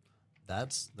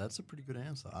 That's a pretty good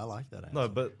answer. I like that answer. No,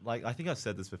 but like I think I've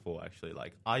said this before. Actually,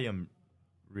 like I am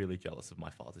really jealous of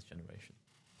my father's generation.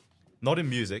 Not in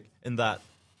music, in that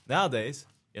nowadays,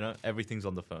 you know, everything's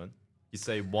on the phone. You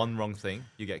say one wrong thing,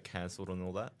 you get cancelled and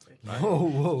all that. Right?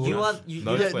 Whoa. You are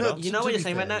No Twitter. you know To what be you're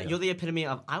saying right fair, now. yeah. You're the epitome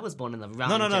of I was born in the wrong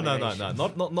No, generation.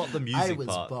 not the music I was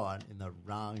part. born in the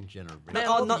wrong generation.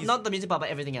 No, not the music part, but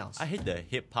everything else. I hate the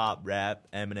hip hop, rap,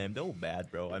 Eminem. They're all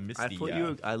bad, bro. I miss I the. thought you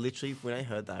were. I literally, when I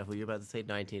heard that, I thought you were about to say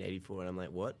 1984, and I'm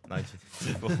like, what?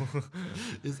 1974.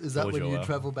 Is that Told when you you well.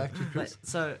 travel back to Wait, Chris?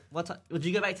 so what? Would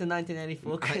you go back to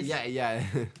 1984? Chris? yeah.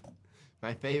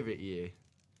 My favorite year.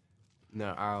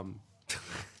 No,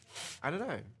 I don't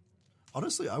know.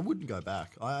 Honestly, I wouldn't go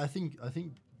back. I think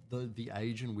the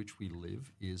age in which we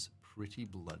live is pretty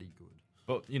bloody good.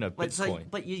 But you know, Wait, Bitcoin.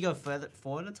 but you go further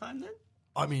forward in time then?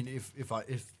 I mean, if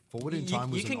forward in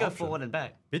time was you can an go option, forward and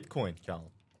back. Bitcoin,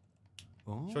 Cal.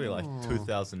 Oh. Surely like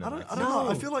 2000. I don't know. No.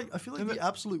 I feel like the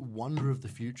absolute wonder of the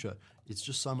future is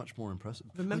just so much more impressive.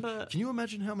 Remember- Like, can you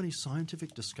imagine how many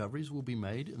scientific discoveries will be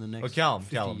made in the next Callum,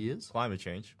 50 years? Climate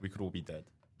change. We could all be dead.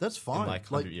 That's fine. like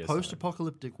 100 years' time.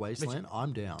 post-apocalyptic wasteland,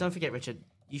 I'm down. Don't forget, Richard.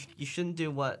 You shouldn't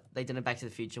do what they did in Back to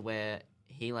the Future, where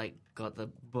he like got the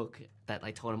book that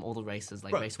like told him all the races, like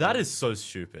Bro, race. that one. is so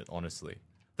stupid, honestly.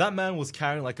 That man was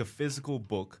carrying like a physical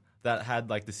book that had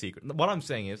like the secret. What I'm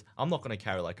saying is, I'm not going to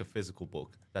carry like a physical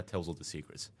book that tells all the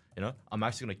secrets. You know, I'm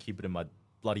actually going to keep it in my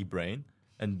bloody brain.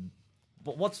 And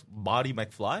what's Marty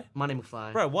McFly? Money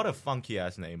McFly. Bro, what a funky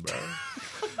ass name, bro.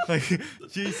 Like,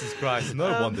 Jesus Christ, no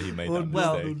wonder he made that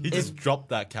mistake. He just dropped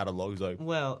that catalog. He's like,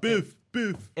 Well, Biff.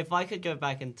 if I could go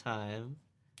back in time,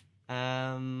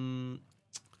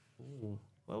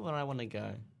 where would I want to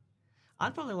go?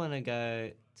 I'd probably want to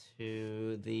go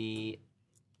to the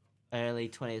early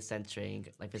 20th century and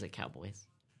like visit cowboys.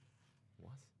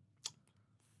 What?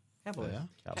 Cowboys.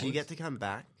 Yeah. Do you get to come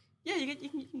back? Yeah, you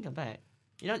can come back.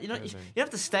 You don't know. you have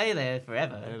to stay there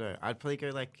forever. I don't know. I'd probably go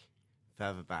like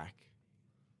further back.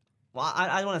 Well,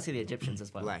 I want to see the Egyptians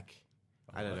as well. Like,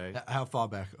 I don't know. How far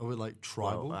back? Are we like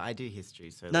tribal? Well, I do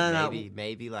history, so No,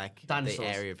 maybe like Dinosaurs. the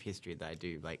area of history that I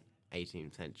do, like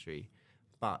 18th century,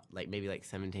 but like maybe like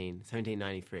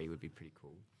 1793 would be pretty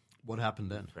cool. What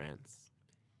happened then? France.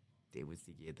 It was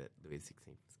the year that Louis XVI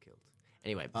was killed.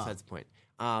 Anyway, besides the point.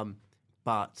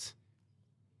 But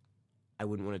I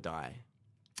wouldn't want to die.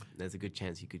 There's a good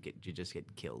chance you just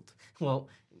get killed. Well,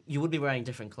 you would be wearing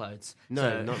different clothes.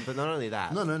 No, but not only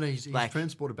that. No. He's Like-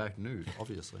 transported back nude,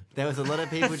 obviously. There was a lot of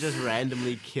people just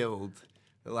randomly killed.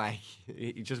 Like,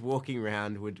 just walking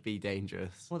around would be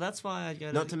dangerous. Well, that's why I'd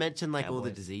go. Not to mention, like, all the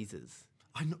Cowboys. diseases.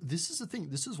 I know. This is the thing.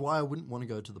 This is why I wouldn't want to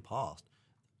go to the past.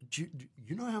 Do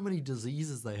you know how many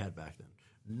diseases they had back then?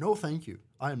 No, thank you.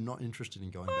 I am not interested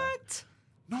in going back. What?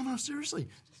 No, seriously.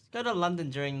 Go to London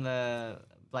during the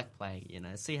Black Plague. You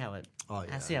know, see how it. Oh,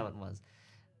 yeah. See how it was.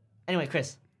 Anyway,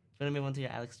 Chris, do you want to move on to your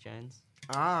Alex Jones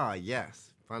Ah,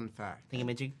 yes. Fun fact.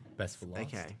 thingamajig? Best for last.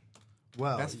 Okay.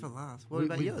 Well, Best for last. What we-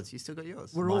 about we- yours? You still got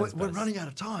yours? we're Mine's we're best. running out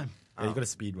of time. Yeah, you got a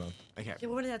speed run. Okay. Yeah,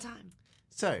 we're running out of time.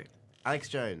 So, Alex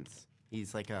Jones.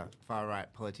 He's like a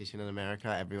far-right politician in America.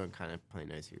 Everyone kind of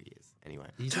probably knows who he is. Anyway.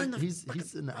 He's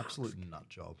an absolute nut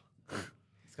job.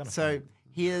 It's kind of So,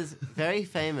 he is very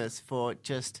famous for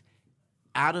just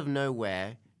out of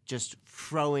nowhere, just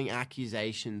throwing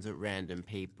accusations at random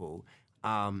people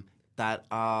that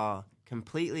are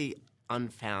completely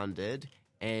unfounded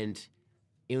and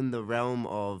in the realm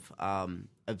of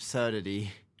absurdity.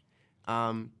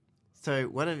 So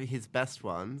one of his best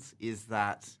ones is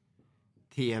that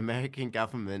the American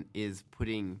government is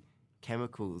putting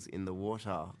chemicals in the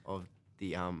water of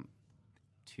the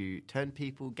to turn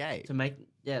people gay. To make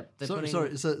they're putting,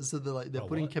 Sorry. So they're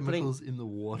putting what? chemicals in the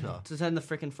water. to turn the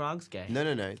frickin' frogs gay. No.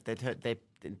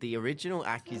 The original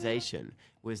accusation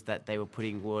was that they were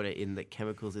putting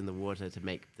chemicals in the water to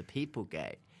make the people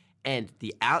gay. And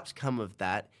the outcome of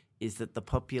that is that the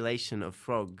population of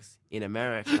frogs in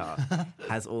America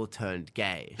has all turned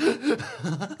gay.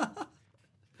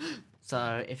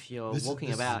 So if you're This is walking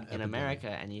an about in epidemic. America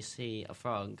and you see a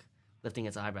frog lifting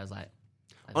its eyebrows like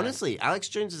that, Honestly, Alex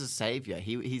Jones is a savior.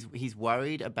 He's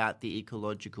worried about the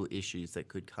ecological issues that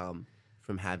could come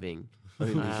from having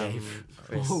only gay.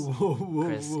 Chris, Whoa.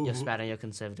 Chris, you're spouting your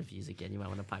conservative views again. You might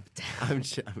want to pipe it down. I'm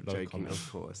joking, comment.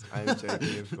 of course. I'm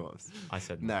joking, of course. I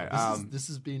said No, nothing. This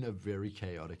has been a very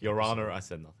chaotic. Your episode. Honor, I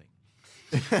said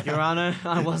nothing. Your Honor,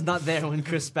 I was not there when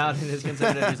Chris spouted his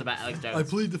conservative views about Alex Jones. I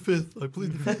plead the fifth.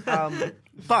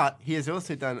 But he has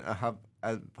also done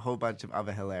a whole bunch of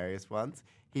other hilarious ones.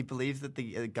 He believes that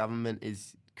the government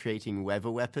is creating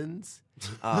weather weapons.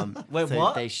 Wait, so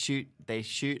what? They shoot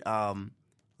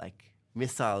like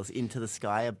missiles into the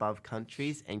sky above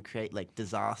countries and create like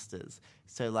disasters.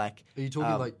 So like, Are you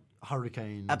talking like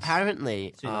hurricanes?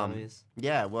 apparently, Tsunamis.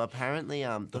 apparently, the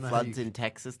know how floods you- in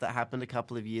Texas that happened a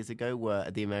couple of years ago were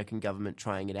the American government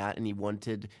trying it out, and he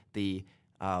wanted the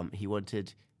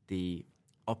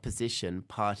opposition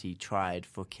party tried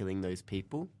for killing those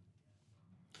people.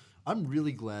 I'm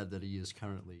really glad that he's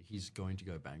going to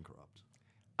go bankrupt.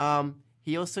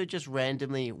 He also just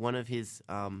randomly, one of his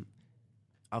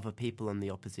other people on the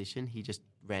opposition, he just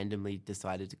randomly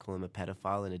decided to call him a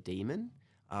pedophile and a demon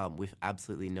with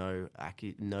absolutely no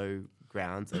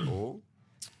grounds at all.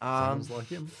 Sounds like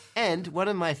him. And one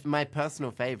of my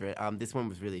personal favorite, this one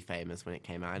was really famous when it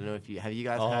came out. I don't know if have you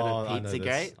guys heard of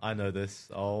Pizzagate? I know this.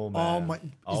 Oh man. Oh my!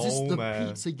 Is this the man.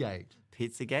 Pizzagate?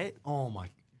 Pizzagate? Oh my!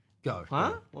 Go.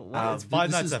 Huh? go. What? It's Five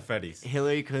This Nights is- at Freddy's.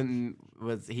 Hillary Clinton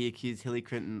accused Hillary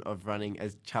Clinton of running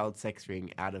a child sex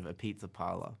ring out of a pizza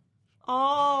parlor.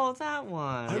 Oh, that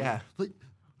one. Yeah. Like,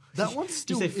 that one's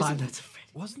still. say isn't- Five Nights at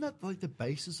Freddy's? Wasn't that like the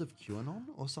basis of QAnon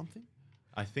or something?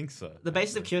 I think so. The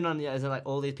basis of QAnon is that, like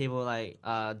all these people like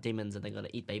demons and they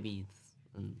gotta eat babies.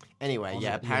 And Anyway, Oh, yeah.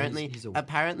 yeah, Apparently, he's a-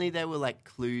 apparently there were like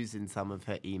clues in some of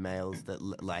her emails that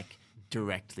like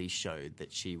directly showed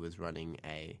that she was running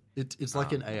a. It's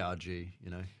like an ARG, you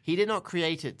know. He did not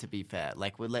create it, to be fair.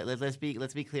 Like, let's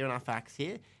be clear on our facts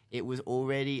here. It was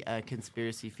already a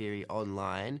conspiracy theory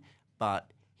online, but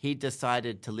he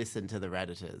decided to listen to the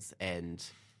Redditors and,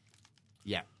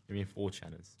 yeah, I mean,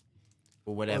 4chaners.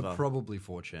 or whatever, Probably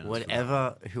 4chan.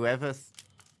 whatever, whoever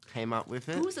came up with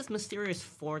it. Who is this mysterious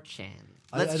 4chan?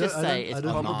 Let's just say I it's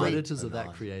don't think probably Redditors are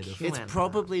that creative. it's QAnon.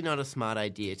 probably not a smart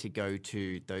idea to go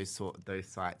to those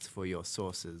sites for your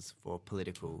sources for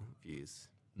political views.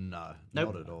 No,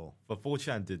 Nope. not at all. But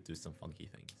 4chan did do some funky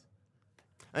things.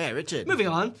 Okay, Richard. Moving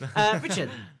on. Richard,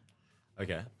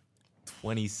 Okay.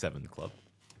 27 Club.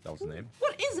 That was the name.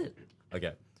 what is it?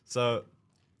 Okay. So,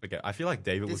 I feel like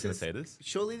David was This going to is- say this.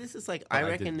 Surely this is like, But I I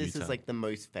reckon did this is U-turn. like the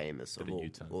most famous of Did a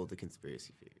U-turn. all the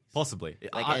conspiracy theories. Possibly.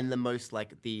 Like, and the most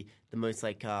like the most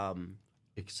like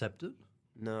Accepted?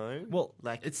 no. Well,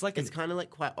 like it's like it's an- kind of like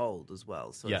quite old as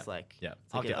well. So it's like yeah.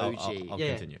 it's like Okay, an I'll, OG. I'll Yeah,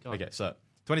 continue. go on. Okay, so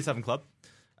 27 Club,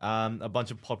 a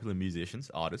bunch of popular musicians,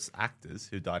 artists, actors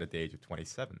who died at the age of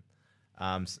 27.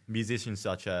 Musicians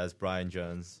such as Brian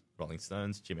Jones, Rolling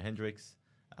Stones, Jimi Hendrix,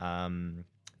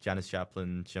 Janis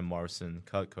Joplin, Jim Morrison,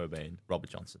 Kurt Cobain, Robert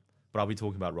Johnson. But I'll be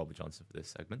talking about Robert Johnson for this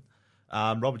segment.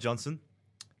 Robert Johnson,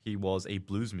 he was a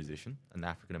blues musician, an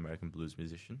African-American blues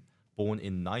musician, born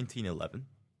in 1911,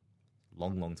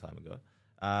 long time ago,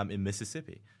 in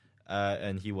Mississippi.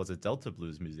 And he was a Delta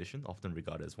blues musician, often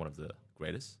regarded as one of the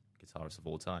greatest guitarists of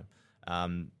all time.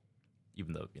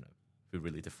 Even though, who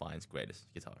really defines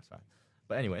greatest guitarist, right?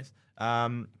 But anyways,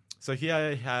 so he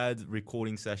had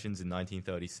recording sessions in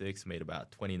 1936, made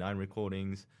about 29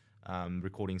 recordings,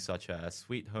 recordings such as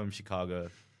Sweet Home Chicago,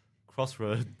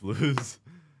 Crossroad Blues.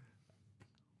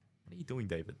 What are you doing,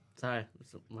 David? Sorry,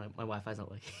 my Wi-Fi's not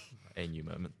working. A new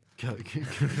moment.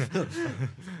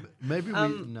 Maybe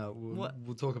what-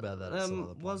 we'll talk about that at some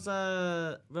other point. Was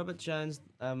Robert Jones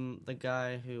the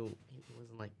guy who he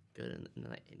wasn't like good in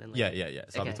like Yeah.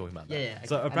 So I'll be Okay. talking about that. Yeah, yeah,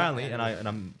 So okay. apparently, I know. and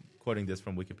I'm quoting this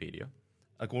from Wikipedia,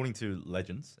 according to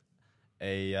legends,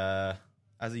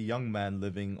 as a young man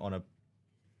living on a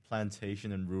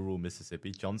plantation in rural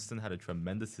Mississippi, Johnston had a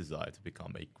tremendous desire to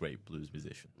become a great blues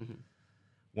musician. Mm-hmm.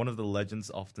 One of the legends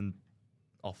often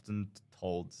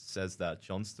told says that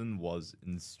Johnston was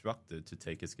instructed to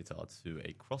take his guitar to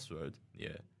a crossroad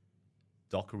near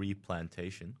Dockery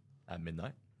Plantation at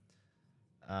midnight.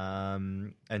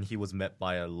 And he was met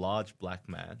by a large black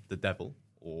man, the devil,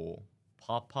 or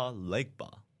Papa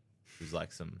Legba, who's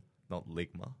like some, not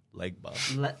Ligma,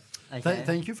 Legba. Okay.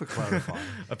 Thank you for clarifying.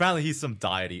 Apparently he's some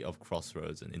deity of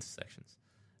crossroads and intersections.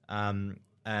 And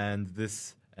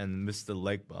Mr.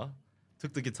 Legba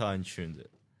took the guitar and tuned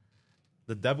it.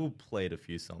 The devil played a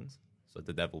few songs, so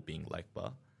the devil being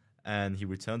Legba, and he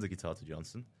returned the guitar to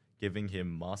Johnson, giving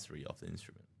him mastery of the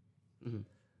instrument. Mm-hmm.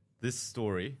 This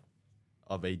story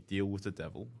of a deal with the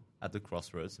devil at the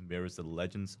crossroads mirrors the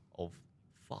legends of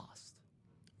Faust.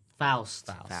 Faust.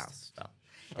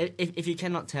 If you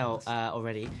cannot tell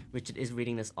already, Richard is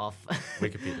reading this off.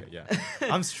 Wikipedia, yeah.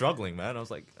 I'm struggling, man. I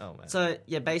was like, oh, man. So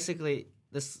yeah, basically,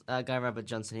 this guy Robert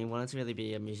Johnson, he wanted to really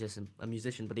be a musician,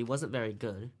 but he wasn't very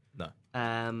good. No.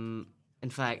 In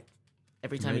fact,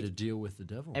 every He time made a deal with the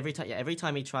devil. every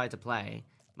time he tried to play,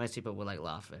 most people would like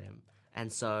laugh at him.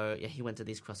 And so yeah, he went to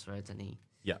these crossroads and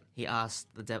he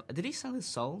asked the devil. Did he sell his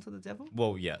soul to the devil?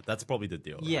 Well, yeah, that's probably the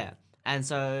deal. Right? Yeah. And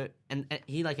so and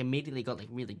he like immediately got like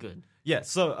really good. Yeah,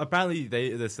 so apparently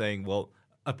they're saying, well,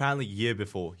 apparently year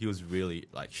before he was really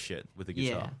like shit with the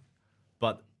guitar. Yeah.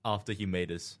 But after he made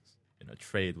his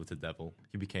trade with the devil,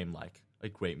 he became like a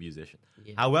great musician.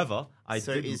 Yeah. However,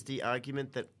 Is the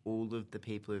argument that all of the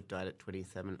people who've died at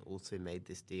 27 also made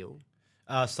this deal?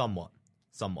 somewhat,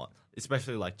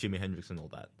 especially like Jimi Hendrix and all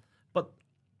that. But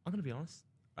I'm gonna be honest,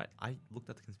 right? I looked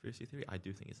at the conspiracy theory. I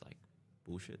do think it's like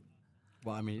bullshit.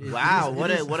 Well, I mean, Wow,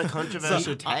 what a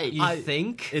controversial take. You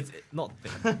think? It's not.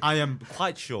 I am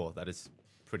quite sure that it's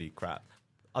pretty crap.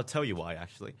 I'll tell you why,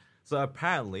 actually. So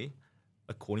apparently,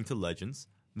 according to legends,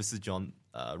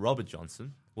 Robert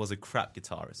Johnson was a crap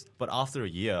guitarist, but after a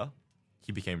year,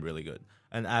 he became really good.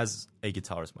 And as a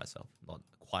guitarist myself, not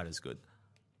quite as good.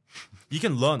 You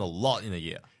can learn a lot in a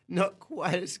year. Not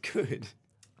quite as good.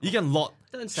 You can lot.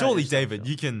 Don't sell Surely, yourself David, short.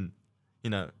 you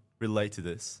can, relate to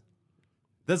this.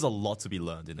 There's a lot to be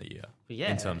learned in a year But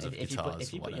yeah, in terms of if guitars.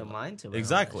 if you and put your whatever. mind to it, all that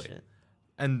Exactly. shit.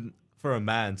 And for a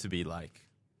man to be like,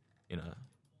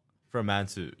 for a man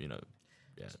to,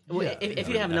 yeah. Well, Yeah, if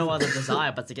yeah. you have no other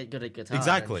desire but to get good at guitar,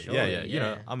 Exactly. then Yeah, surely,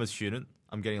 yeah. I'm a student.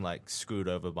 I'm getting like screwed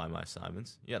over by my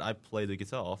assignments. Yet I play the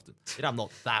guitar often. Yet I'm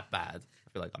not that bad. I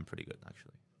feel like I'm pretty good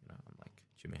actually. I'm like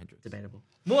Jimi Hendrix. Debatable.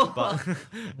 What? But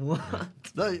What?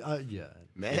 No, yeah.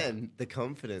 Man, the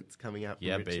confidence coming out from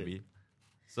yeah, Richard. baby.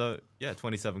 So yeah,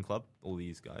 27 Club. All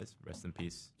these guys. Rest in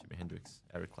peace, Jimi Hendrix.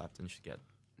 Eric Clapton should get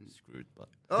screwed, but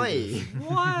Oi!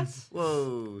 What?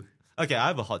 Whoa. okay. I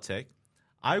have a hot take.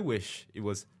 I wish it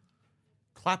was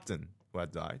Clapton who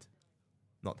had died,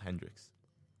 not Hendrix.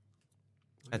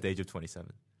 At the age of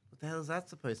 27. What the hell is that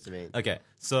supposed to mean? Okay,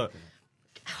 so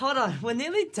Hold on, we're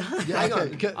nearly done. Yeah, Hang okay,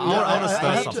 on. okay, I wanna I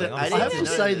start have something. to, I I have need to to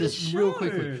know say this. this real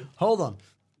quickly. Hold on.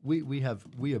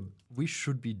 We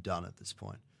should be done at this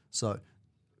point. So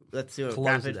Let's do a Close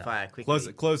rapid it out. fire quickly. close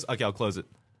it. Close. Okay, I'll close it.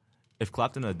 If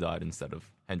Clapton had died instead of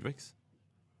Hendrix.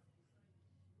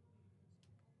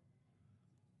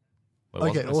 What was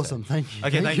I okay, gonna say? awesome. Thank you.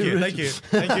 Okay, thank you, thank you, Richard.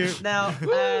 thank you.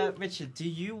 Now, Richard, do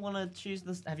you want to choose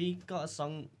this? Have you got a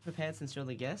song prepared since you're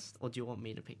the guest, or do you want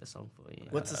me to pick the song for you?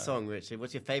 What's the song, Richard?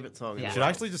 What's your favorite song? Yeah. Should I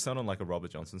actually just sound on like a Robert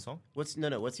Johnson song? What's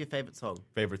your favorite song?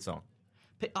 Favorite song?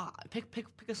 Pick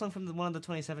a song from one of the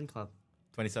 27 Club.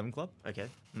 27 Club? Okay.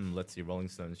 Let's see. Rolling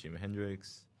Stones, Jimi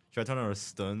Hendrix. Should I turn on a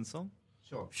Stone song?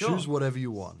 Sure. Choose whatever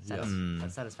you want. Yeah.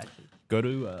 That's satisfactory. Go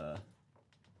to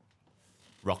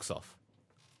Rocks Off.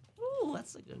 Ooh,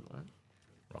 that's a good one.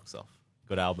 Rocks Off.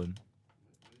 Good album.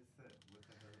 How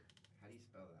do you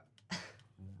spell that?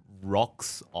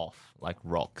 Rocks Off. Like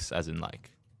rocks, as in like.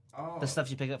 Oh. The stuff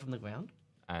you pick up from the ground.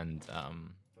 And,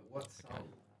 But what song? Okay.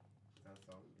 Is that a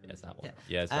song? yeah, it's that one. Yeah.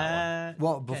 Yeah, it's that one.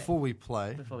 Well, okay. before we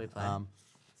play, Before we play.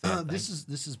 this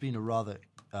has been a rather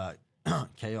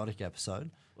chaotic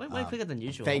episode. Went quicker than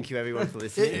usual. Thank you, everyone, for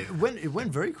listening. It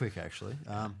went very quick actually.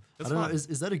 I don't know. fine.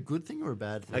 Is that a good thing or a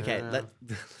bad thing? Okay,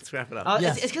 let's wrap it up. Oh,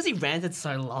 Yes. it's because he ranted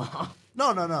so long. No.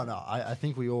 I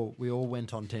think we all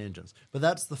went on tangents, but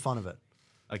that's the fun of it.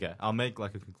 Okay, I'll make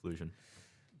like a conclusion.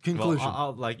 Conclusion. Well,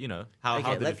 I'll like, how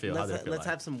Okay, did it feel? How did it feel let's like?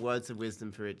 have some words of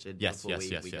wisdom for Richard Yes, before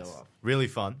yes, we go yes. off. Really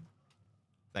fun.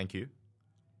 Thank you.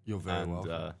 You're very And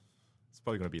welcome. it's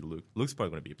probably going to be Luke. Luke's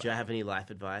probably going to be Do you back. have any life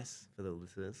advice for the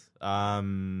listeners?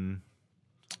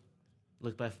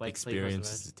 Look both ways.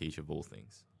 Experience is the teacher of all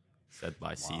things. Said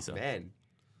by Caesar. Man.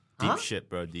 Deep Huh? shit,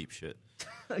 bro. Deep shit.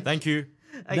 Thank you.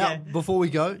 Okay. Now, before we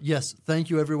go, yes, thank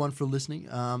you everyone for listening.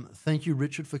 Thank you,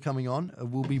 Richard, for coming on.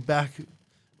 We'll be back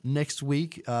next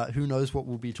week. Who knows what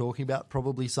we'll be talking about?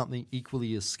 Probably something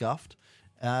equally as scuffed.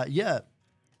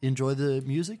 Enjoy the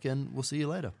music, and we'll see you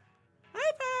later. Bye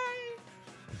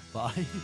bye. Bye.